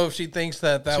 I don't know if she thinks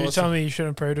that so was. You telling me you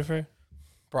shouldn't pray with her?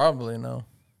 Probably no.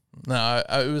 No,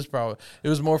 it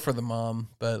was more for the mom,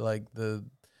 but like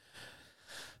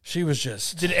she was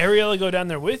just. Did Ariella go down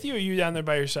there with you, or you down there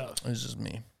by yourself? It was just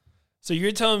me. So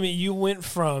you're telling me you went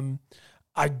from,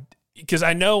 because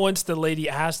I know once the lady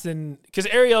asked, because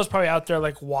Arielle's probably out there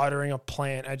like watering a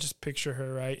plant. I just picture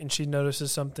her, right? And she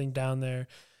notices something down there,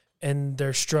 and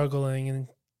they're struggling,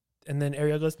 and then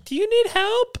Arielle goes, "Do you need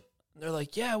help?" And they're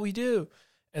like, "Yeah, we do."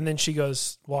 And then she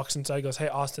walks inside, goes, "Hey,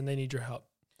 Austin, they need your help."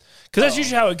 Because that's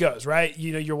usually how it goes, right?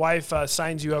 You know, your wife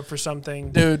signs you up for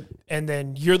something, dude, and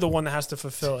then you're the one that has to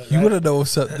fulfill it. You right? want to know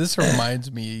something? This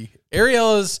reminds me.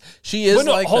 Arielle she is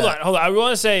like hold on. I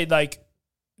want to say, like,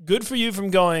 good for you from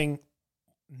going,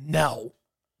 no,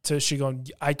 to she going,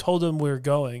 I told them we were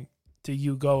going, to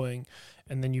you going,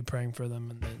 and then you praying for them,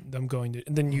 and then them going to,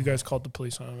 and then you guys called the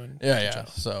police on them. And yeah.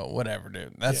 So whatever,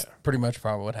 dude. That's pretty much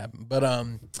probably what happened. But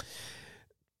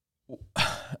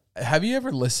have you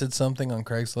ever listed something on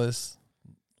Craigslist,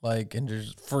 like, and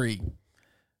just free?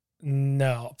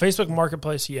 No. Facebook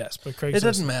Marketplace, yes, but Craigslist. It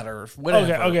doesn't matter.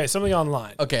 Whatever. Okay, something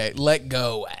online. Okay, Let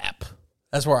Go app.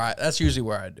 That's usually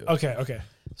where I do it. Okay.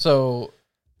 So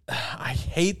I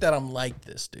hate that I'm like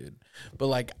this, dude. But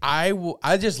like I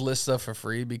just list stuff for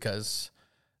free because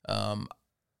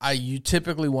you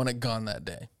typically want it gone that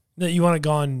day. That you want it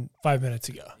gone 5 minutes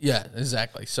ago. Yeah,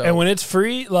 exactly. So and when it's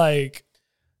free, like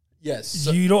yes,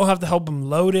 you don't have to help them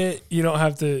load it. You don't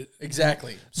have to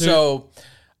exactly. So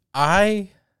I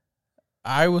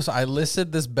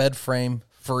listed this bed frame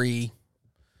free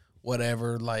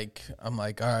whatever. Like, I'm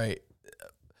like, all right,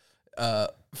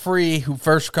 free, who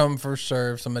first come, first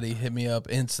serve. Somebody hit me up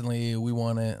instantly. We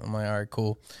want it. I'm like, all right,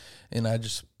 cool. And I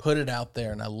just put it out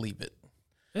there and I leave it.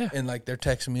 Yeah. And like, they're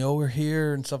texting me, oh, we're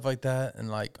here and stuff like that. And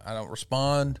like, I don't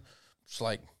respond. It's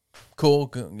like, cool,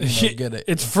 get it.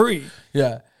 It's free.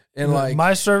 Yeah. And like,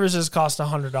 my services cost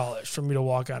 $100 for me to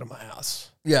walk out of my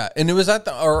house. yeah. And it was at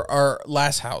our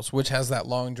last house, which has that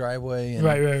long driveway. And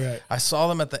Right. I saw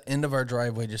them at the end of our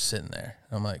driveway just sitting there.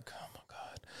 I'm like, oh my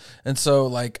God. And so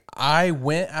like, I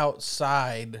went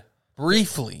outside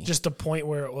briefly. Just the point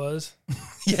where it was.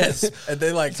 Yes. And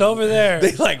they like, It's over there.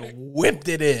 they like whipped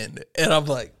it in. And I'm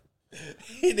like,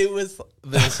 and it was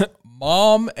this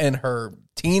mom and her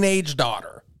teenage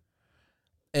daughter.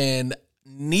 And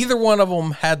neither one of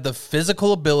them had the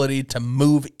physical ability to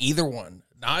move either one,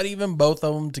 not even both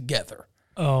of them together.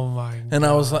 Oh my God. And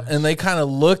I was like, and they kind of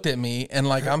looked at me, and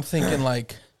like, I'm thinking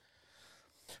like,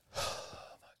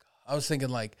 oh my God. I was thinking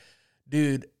like,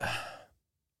 dude,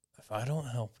 if I don't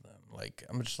help them, like,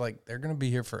 I'm just like, they're going to be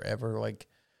here forever. Like,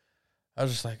 I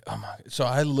was just like, oh my God. So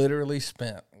I literally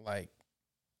spent like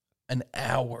an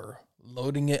hour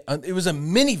loading it. It was a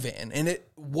minivan, and it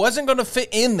wasn't going to fit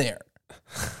in there.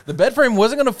 The bed frame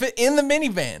wasn't going to fit in the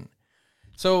minivan.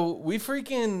 So we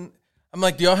freaking, I'm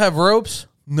like, do y'all have ropes?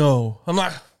 No. I'm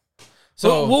like,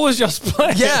 so what was y'all's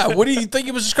plan? yeah, what do you think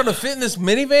it was just going to fit in this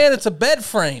minivan? It's a bed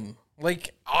frame.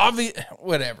 Like, obvious,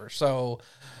 whatever. So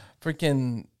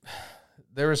freaking,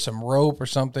 there was some rope or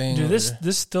something. Dude,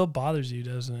 this still bothers you,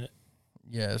 doesn't it?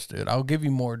 Yes, dude. I'll give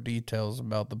you more details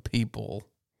about the people.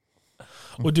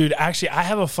 Well, dude, actually, I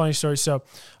have a funny story. So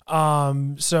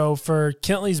for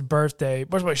Kintley's birthday,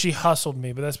 by the way, she hustled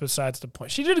me, but that's besides the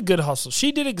point. She did a good hustle.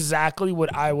 She did exactly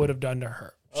what I would have done to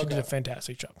her. She did a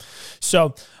fantastic job.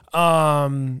 So,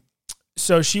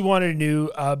 so she wanted a new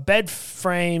bed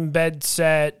frame, bed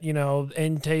set,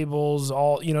 end tables,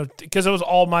 all, because it was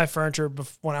all my furniture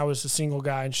when I was a single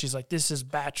guy. And she's like, this is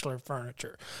bachelor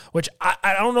furniture, which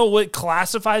I don't know what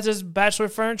classifies as bachelor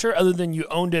furniture other than you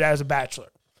owned it as a bachelor.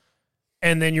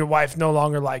 And then your wife no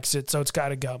longer likes it, so it's got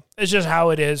to go. It's just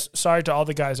how it is. Sorry to all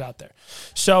the guys out there.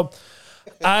 So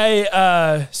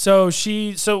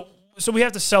so we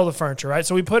have to sell the furniture, right?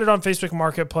 So we put it on Facebook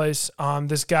Marketplace.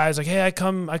 This guy's like, hey, I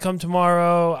come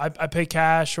tomorrow. I pay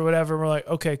cash or whatever. We're like,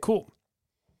 okay, cool.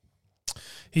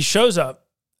 He shows up,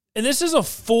 and this is a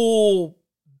full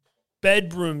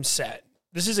bedroom set.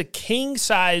 This is a king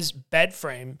size bed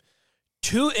frame,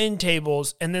 2 end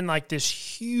tables, and then like this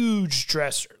huge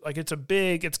dresser. Like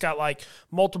it's got like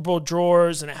multiple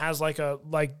drawers, and it has like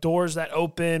doors that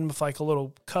open with like a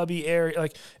little cubby area.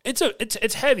 Like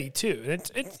it's heavy too. It's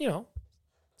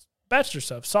bachelor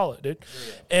stuff, solid, dude.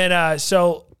 Yeah. And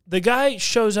so the guy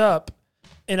shows up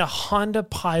in a Honda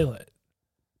Pilot,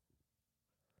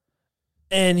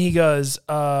 and he goes,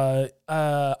 I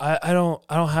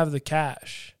don't have the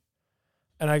cash.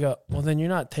 And I go, well, then you're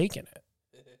not taking it.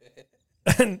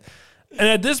 And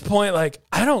at this point, like,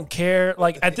 I don't care.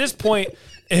 Like, at this point,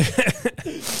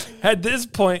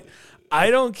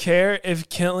 I don't care if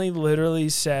Kintley literally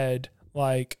said,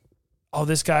 like, oh,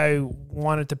 this guy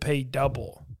wanted to pay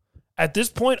double. At this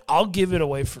point, I'll give it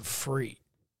away for free.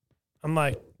 I'm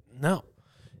like, no.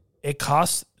 It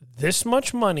costs this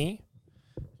much money.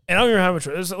 And I don't even know how much.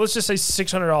 Let's just say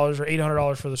 $600 or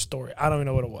 $800 for the story. I don't even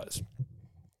know what it was.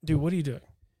 Dude, what are you doing?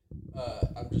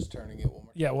 I'm just turning it one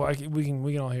more. Yeah, well, we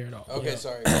can all hear it all. Okay, Yeah.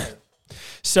 sorry.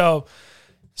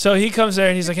 So he comes there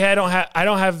and he's like, "Hey, I don't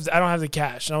have the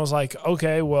cash." And I was like,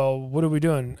 "Okay, well, what are we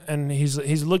doing?" And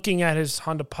he's looking at his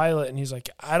Honda Pilot and he's like,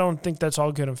 "I don't think that's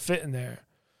all gonna fit in there."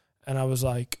 And I was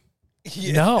like,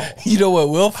 Yeah. "No." You know what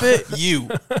will fit? You.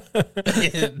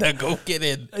 Now go get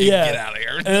in and get out of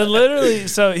here. And then literally,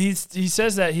 so he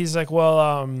says that he's like,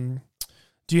 "Well,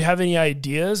 do you have any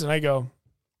ideas?" And I go,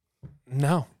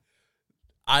 "No."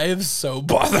 I am so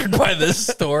bothered by this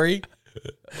story.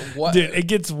 What? Dude, it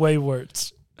gets way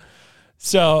worse.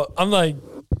 So I'm like,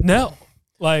 no.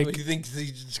 Like, You think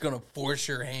he's just going to force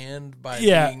your hand by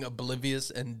Yeah. being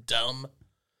oblivious and dumb?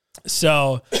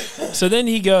 so then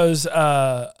he goes,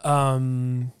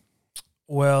 can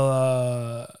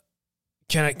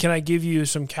I give you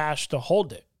some cash to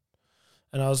hold it?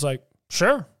 And I was like,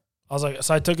 sure. I was like,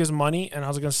 so I took his money and I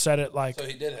was going to set it like, So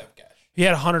he did have cash. he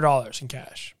had $100 in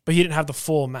cash, but he didn't have the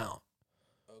full amount.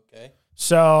 Okay.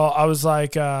 So I was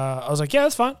like, yeah,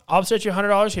 that's fine. I'll set you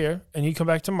 $100 here, and you come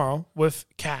back tomorrow with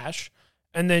cash,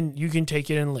 and then you can take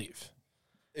it and leave.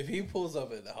 If he pulls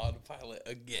up in the Honda Pilot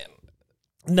again.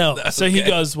 No. That's So he okay.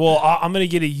 goes, well, I'm going to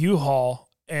get a U-Haul,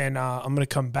 and I'm going to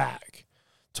come back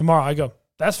tomorrow. I go,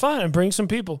 that's fine, and bring some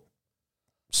people.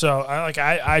 So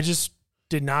I just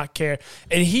did not care.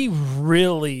 And he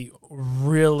really,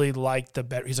 really liked the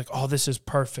bed. He's like, oh, this is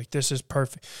perfect. This is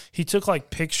perfect. He took like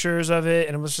pictures of it,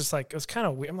 and it was just like, it was kind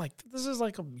of weird. I'm like, this is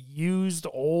like a used,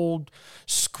 old,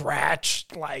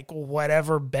 scratched, like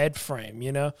whatever bed frame,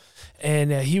 you know?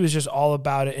 And he was just all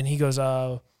about it. And he goes,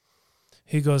 well,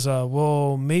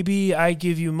 maybe I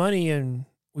give you money and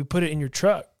we put it in your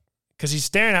truck. Because he's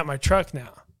staring at my truck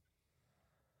now.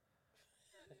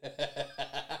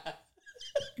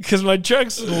 Because my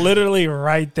truck's literally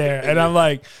right there. And I'm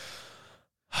like,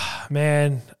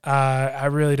 man, I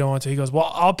really don't want to. He goes,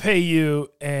 well, I'll pay you.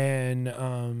 And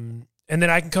then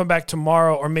I can come back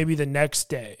tomorrow or maybe the next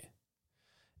day.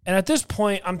 And at this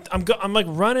point, I'm like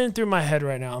running through my head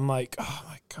right now. I'm like, oh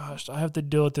my gosh, I have to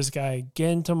deal with this guy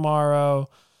again tomorrow.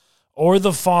 Or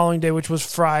the following day, which was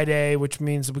Friday, which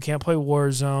means we can't play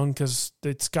Warzone because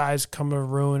this guy's coming to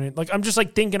ruin it. Like, I'm just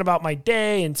like thinking about my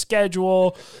day and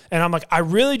schedule. And I'm like, I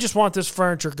really just want this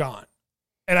furniture gone.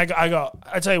 And I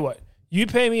tell you what, you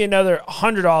pay me another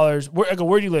 $100. I go,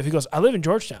 where do you live? He goes, I live in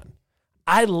Georgetown.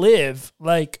 I live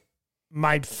like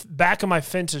my back of my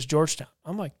fence is Georgetown.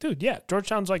 I'm like, dude, yeah,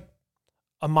 Georgetown's like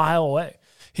a mile away.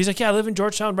 He's like, yeah, I live in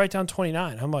Georgetown right down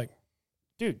 29. I'm like,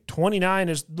 dude, 29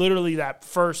 is literally that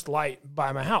first light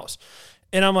by my house.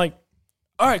 And I'm like,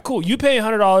 all right, cool. You pay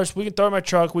 $100. We can throw it in my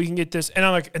truck. We can get this. And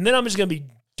I'm like, and then I'm just going to be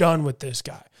done with this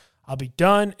guy. I'll be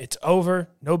done. It's over.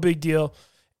 No big deal.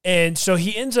 And so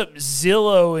he ends up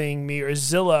Zillow-ing me, or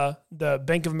Zilla, the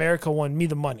Bank of America one, me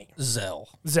the money. Zelle,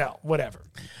 whatever.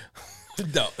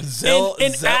 No,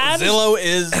 Zillow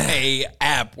is a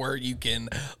app where you can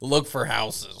look for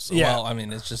houses. Yeah. Well, I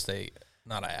mean, it's just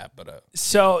not an app, but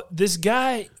So this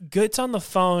guy gets on the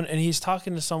phone and he's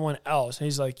talking to someone else. And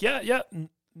he's like, yeah,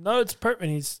 no, it's perfect.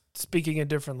 And he's speaking a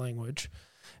different language.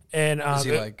 And is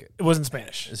he it wasn't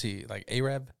Spanish. Is he like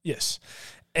Arab? Yes.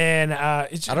 And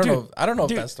it's, I don't know. I don't know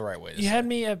dude, if that's the right way to you say had it.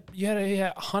 me at, you had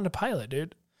a Honda Pilot,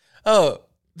 dude. Oh,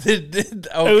 okay.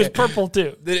 It was purple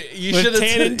too. You With should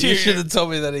tan have. interior. You should have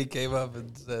told me that he came up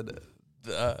and said,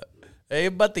 "Hey,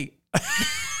 buddy."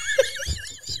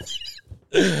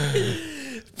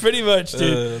 Pretty much,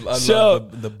 dude. I So-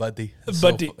 love the buddy. It's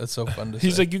buddy. It's so fun to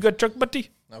He's say. like, you got truck, buddy?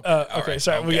 Okay, Okay, right,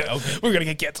 sorry. okay. We're going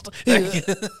to get canceled.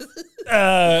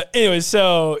 Anyway,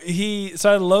 so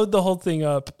I load the whole thing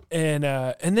up, and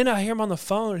then I hear him on the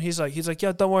phone. He's like,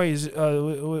 yeah, don't worry.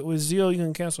 With Zeal, you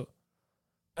can cancel.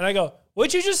 And I go,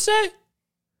 what'd you just say?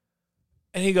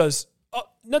 And he goes, oh,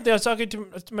 nothing. I was talking to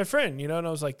my friend, you know, and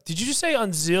I was like, did you just say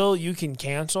on Zeal you can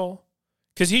cancel?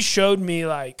 Because he showed me,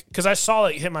 like, because I saw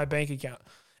it hit my bank account.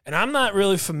 And I'm not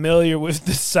really familiar with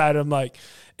this side. I'm like,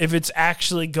 if it's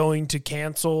actually going to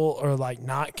cancel or like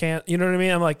not cancel, you know what I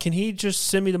mean? I'm like, can he just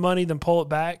send me the money, then pull it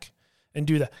back and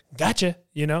do that? Gotcha.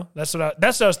 You know, that's what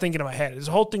I was thinking in my head. This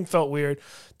whole thing felt weird.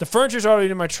 The furniture's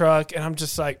already in my truck, and I'm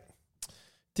just like,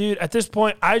 dude, at this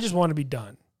point, I just want to be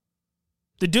done.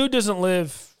 The dude doesn't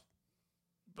live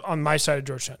on my side of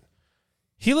Georgetown.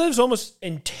 He lives almost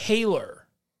in Taylor,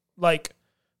 like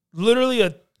literally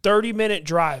a 30-minute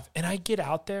drive. And I get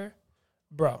out there,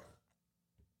 bro.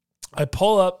 I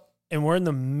pull up, and we're in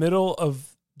the middle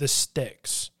of the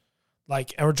sticks.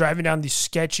 Like, and we're driving down these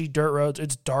sketchy dirt roads.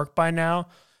 It's dark by now.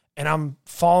 And I'm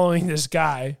following this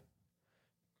guy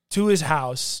to his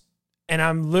house. And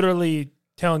I'm literally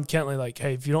telling Kentley, like,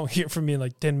 hey, if you don't hear from me in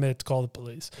like 10 minutes, call the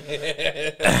police.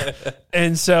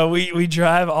 And so we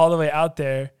drive all the way out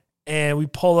there. And we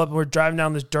pull up, we're driving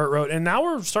down this dirt road, and now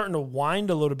we're starting to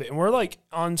wind a little bit, and we're like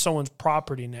on someone's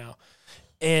property now.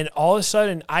 And all of a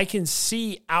sudden, I can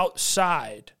see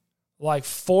outside, like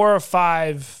 4 or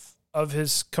 5 of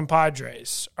his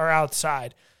compadres are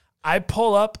outside. I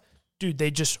pull up, dude, they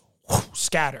just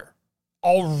scatter,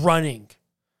 all running.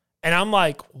 And I'm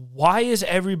like, why is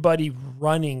everybody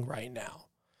running right now?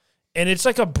 And it's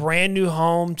like a brand new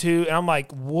home too. And I'm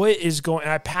like, what is going?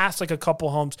 And I passed like a couple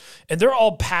homes, and they're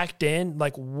all packed in,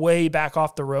 like way back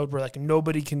off the road where like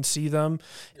nobody can see them.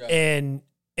 Yeah.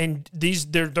 And these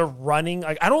they're running.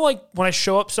 Like, I don't like when I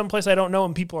show up someplace I don't know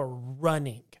and people are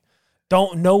running.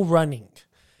 Don't know running.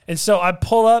 And so I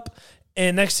pull up,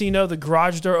 and next thing you know, the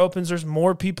garage door opens. There's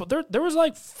more people. There was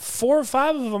like 4 or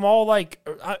 5 of them all like,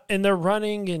 and they're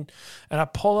running. And I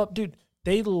pull up, dude.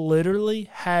 They literally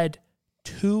had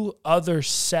 2 other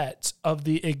sets of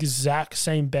the exact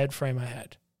same bed frame I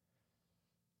had.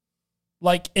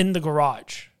 Like in the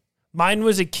garage. Mine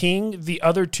was a king. The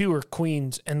other 2 are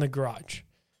queens in the garage.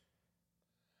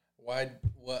 Why?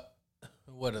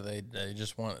 What do they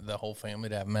just want the whole family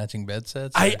to have matching bed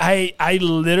sets? I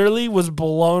literally was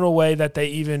blown away that they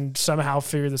even somehow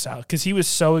figured this out, because he was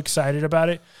so excited about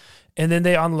it. And then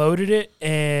they unloaded it,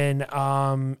 and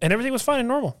everything was fine and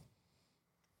normal.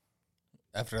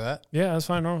 After that, Yeah, that's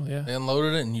fine. Normal. Yeah. they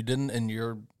unloaded it, and you didn't, and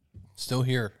you're still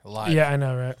here alive. Yeah, I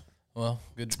know, right? Well,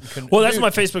 good. Well, that's dude,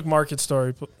 my Facebook Market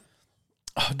story.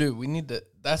 Oh, dude, we need to.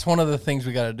 That's one of the things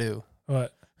we got to do.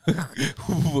 What?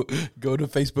 Go to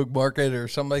Facebook Market or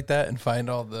something like that and find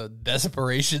all the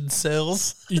desperation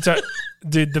sales. You talk,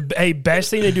 dude. The best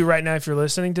thing to do right now, if you're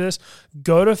listening to this,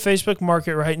 go to Facebook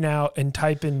Market right now and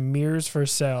type in mirrors for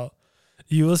sale.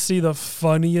 You will see the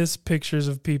funniest pictures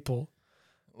of people.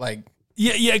 Like,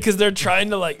 Yeah, because they're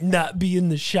trying to like not be in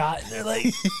the shot. And they're like,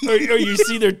 or you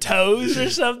see their toes or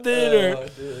something.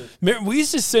 Man, we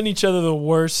used to send each other the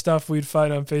worst stuff we'd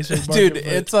find on Facebook Market. dude,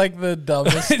 it's like the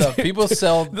dumbest stuff. People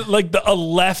sell. like a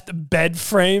left bed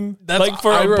frame, That's like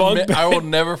for a bunk bed. I will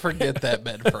never forget that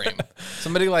bed frame.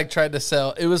 Somebody like tried to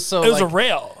sell. It was so. It was like, a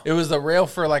rail. It was the rail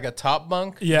for like a top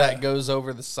bunk that goes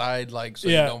over the side, like so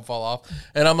you don't fall off.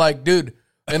 And I'm like, dude,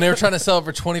 and they were trying to sell it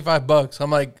for $25. I'm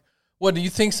like, what, do you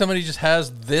think somebody just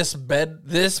has this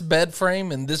bed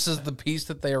frame and this is the piece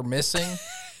that they are missing?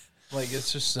 Like,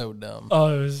 it's just so dumb.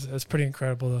 Oh, that's pretty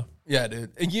incredible though. Yeah,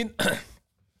 dude. And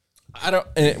I don't.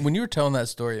 And when you were telling that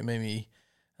story, it made me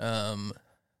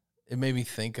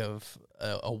think of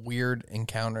a weird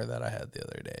encounter that I had the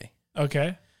other day.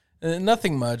 Okay.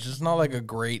 Nothing much. It's not like a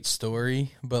great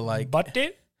story, but like, Butt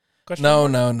date? no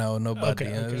buddy. Okay.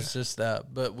 It was just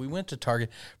that. But we went to Target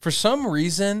for some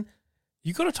reason.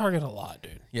 You go to Target a lot,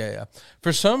 dude. Yeah.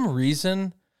 For some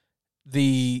reason,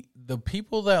 the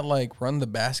people that like run the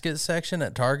basket section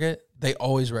at Target, they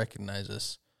always recognize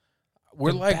us.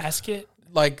 We're like basket.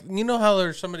 Like, you know how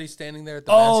there's somebody standing there at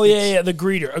the Oh baskets? yeah, a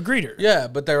greeter. Yeah,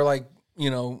 but they're like,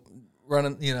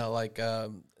 running, like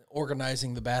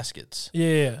organizing the baskets.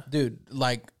 Yeah. Dude,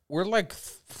 like we're like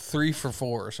 3 for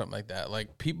 4 or something like that.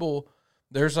 Like people,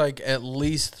 there's like at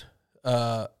least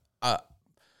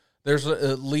there's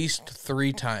at least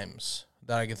 3 times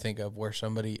that I can think of where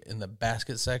somebody in the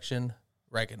basket section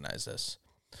recognized us.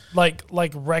 Like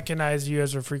recognize you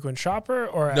as a frequent shopper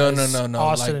or No.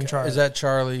 Austin like, and Charlie? is that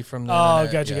Charlie from the Oh,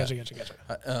 internet?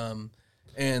 gotcha.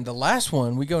 And the last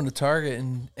one, we go into Target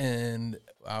and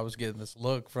I was getting this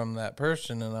look from that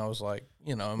person, and I was like,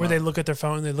 Where they look at their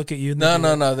phone, they look at you. And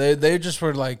no. They just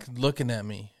were like looking at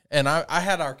me, and I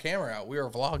had our camera out. We were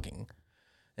vlogging,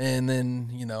 and then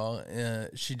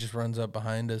she just runs up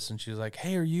behind us, and she's like,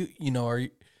 "Hey, are you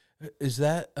is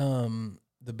that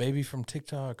the baby from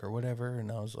TikTok or whatever?"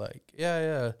 And I was like,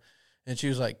 "Yeah." And she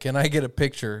was like, "Can I get a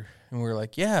picture?" And we were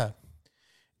like, "Yeah."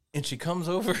 And she comes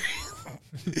over,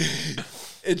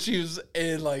 and she was,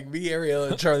 and like me, Ariel,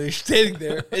 and Charlie are standing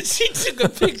there, and she took a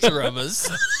picture of us.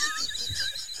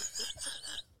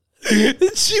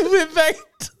 And she went back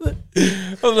to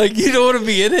I'm like, "You don't want to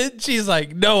be in it?" She's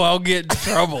like, "No, I'll get in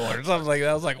trouble," or something like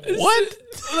that. I was like, "What?"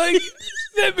 Like,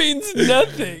 that means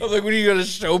nothing. I was like, "What are you going to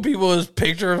show people this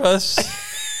picture of us?"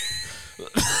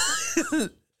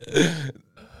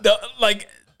 No, like,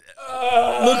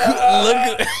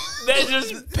 look. That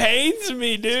just pains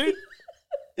me, dude.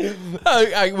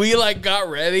 We like got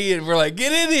ready and we're like,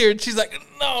 "Get in here," and she's like,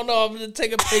 No, I'm gonna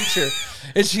take a picture,"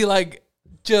 and she like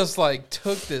just like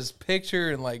took this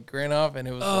picture and like ran off, and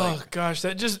it was Gosh,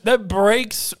 that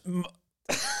breaks.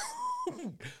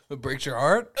 it breaks your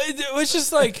heart. It was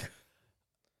just like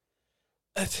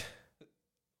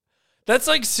that's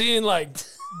like seeing like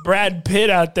Brad Pitt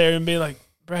out there and being like,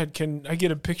 "Brad, can I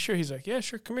get a picture?" He's like, "Yeah,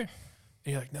 sure, come here."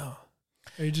 And you're like, "No."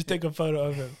 And you just take a photo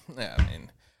of him. Yeah, I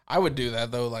mean, I would do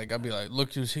that though. Like, I'd be like,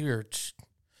 "Look who's here,"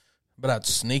 but I'd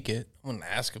sneak it. I wouldn't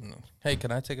ask him, "Hey,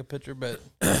 can I take a picture?" But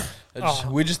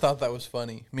we just thought that was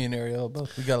funny. Me and Ariel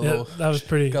both. We got a little. That was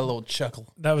pretty. Got a little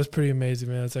chuckle. That was pretty amazing,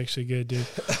 man. That's actually good, dude.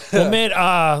 Well, man,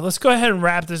 let's go ahead and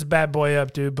wrap this bad boy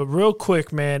up, dude. But real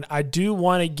quick, man, I do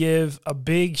want to give a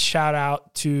big shout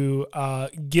out to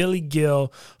Gilly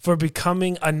Gill for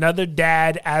becoming another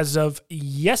dad as of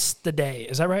yesterday.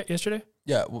 Is that right? Yesterday?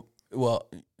 Yeah. Well,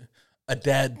 a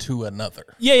dad to another.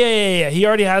 Yeah. He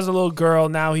already has a little girl.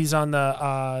 Now he's on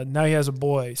the. Now he has a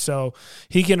boy, so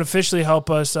he can officially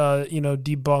help us.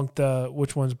 Debunk the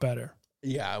which one's better.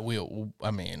 Yeah,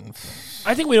 I mean,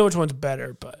 I think we know which one's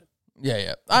better, but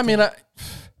yeah. I mean,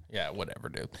 whatever,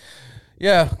 dude.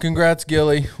 Yeah, congrats,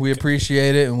 Gilly. We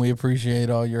appreciate it, and we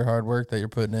appreciate all your hard work that you're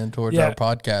putting in towards our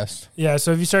podcast. Yeah,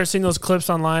 so if you start seeing those clips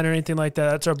online or anything like that,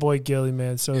 that's our boy Gilly,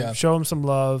 man. So show him some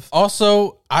love.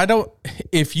 Also,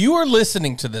 if you are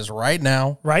listening to this right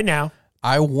now,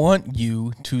 I want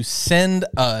you to send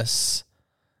us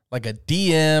like a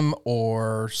DM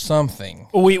or something.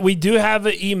 We do have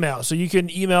an email, so you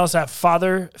can email us at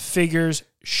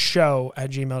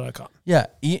fatherfigureshow@gmail.com. Yeah,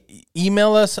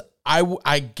 email us.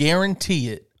 I guarantee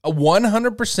it,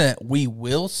 100%. We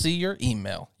will see your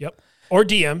email. Yep. Or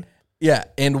DM. Yeah,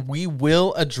 and we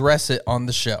will address it on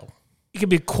the show. It could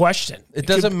be a question. It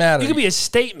doesn't matter. It could be a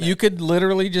statement. You could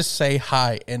literally just say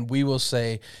hi, and we will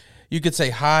say, you could say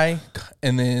hi,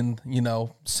 and then,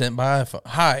 sent by iPhone.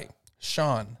 Hi,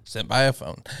 Sean, sent by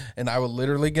iPhone. And I will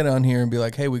literally get on here and be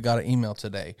like, hey, we got an email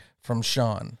today from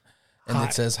Sean, and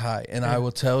it says hi, and I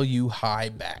will tell you hi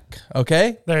back.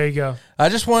 Okay? There you go. I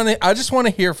just want to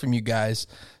hear from you guys.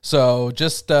 So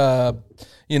just, I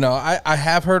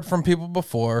have heard from people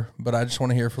before, but I just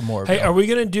want to hear from more. Hey, are we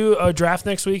going to do a draft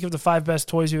next week of the 5 best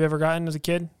toys you've ever gotten as a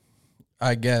kid?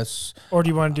 I guess. Or do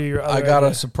you want to do your other I got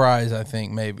idea? a surprise, I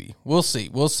think, maybe. We'll see.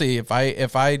 We'll see. If I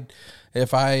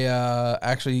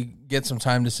actually get some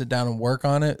time to sit down and work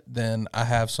on it, then I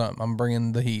have something. I'm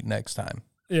bringing the heat next time.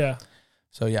 Yeah.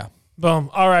 So, yeah. Boom.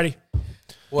 Alrighty.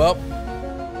 Well,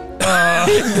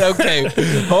 okay.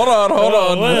 Hold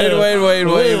on.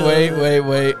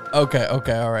 Wait.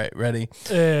 Okay. All right. Ready?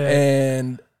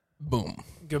 And boom.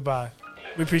 Goodbye.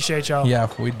 We appreciate y'all. Yeah,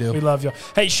 we do. We love y'all.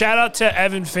 Hey, shout out to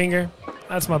Evan Finger.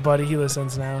 That's my buddy. He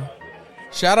listens now.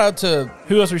 Shout out to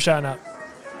Who else we shouting out?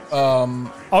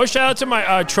 Always shout out to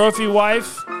my trophy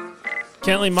wife,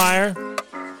 Kentley Meyer.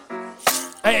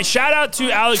 Hey, shout out to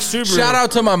Alex Subaru. Shout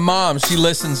out to my mom. She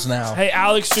listens now. Hey,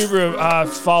 Alex Subaru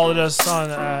followed us on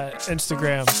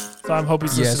Instagram, so I'm hoping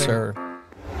he's listening. Yes, sir.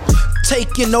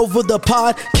 Taking over the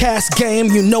podcast game.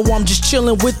 You know I'm just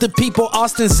chilling with the people.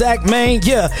 Austin, Zach, Maine.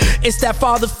 Yeah, it's that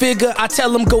father figure. I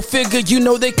tell them go figure. You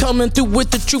know they coming through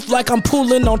with the truth like I'm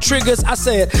pulling on triggers. I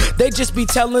said they just be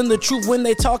telling the truth when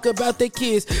they talk about their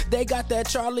kids. They got that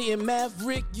Charlie and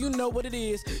Maverick. You know what it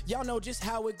is. Y'all know just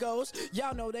how it goes.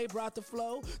 Y'all know they brought the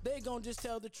flow. They gon' just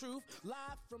tell the truth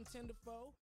live from 10 to 4.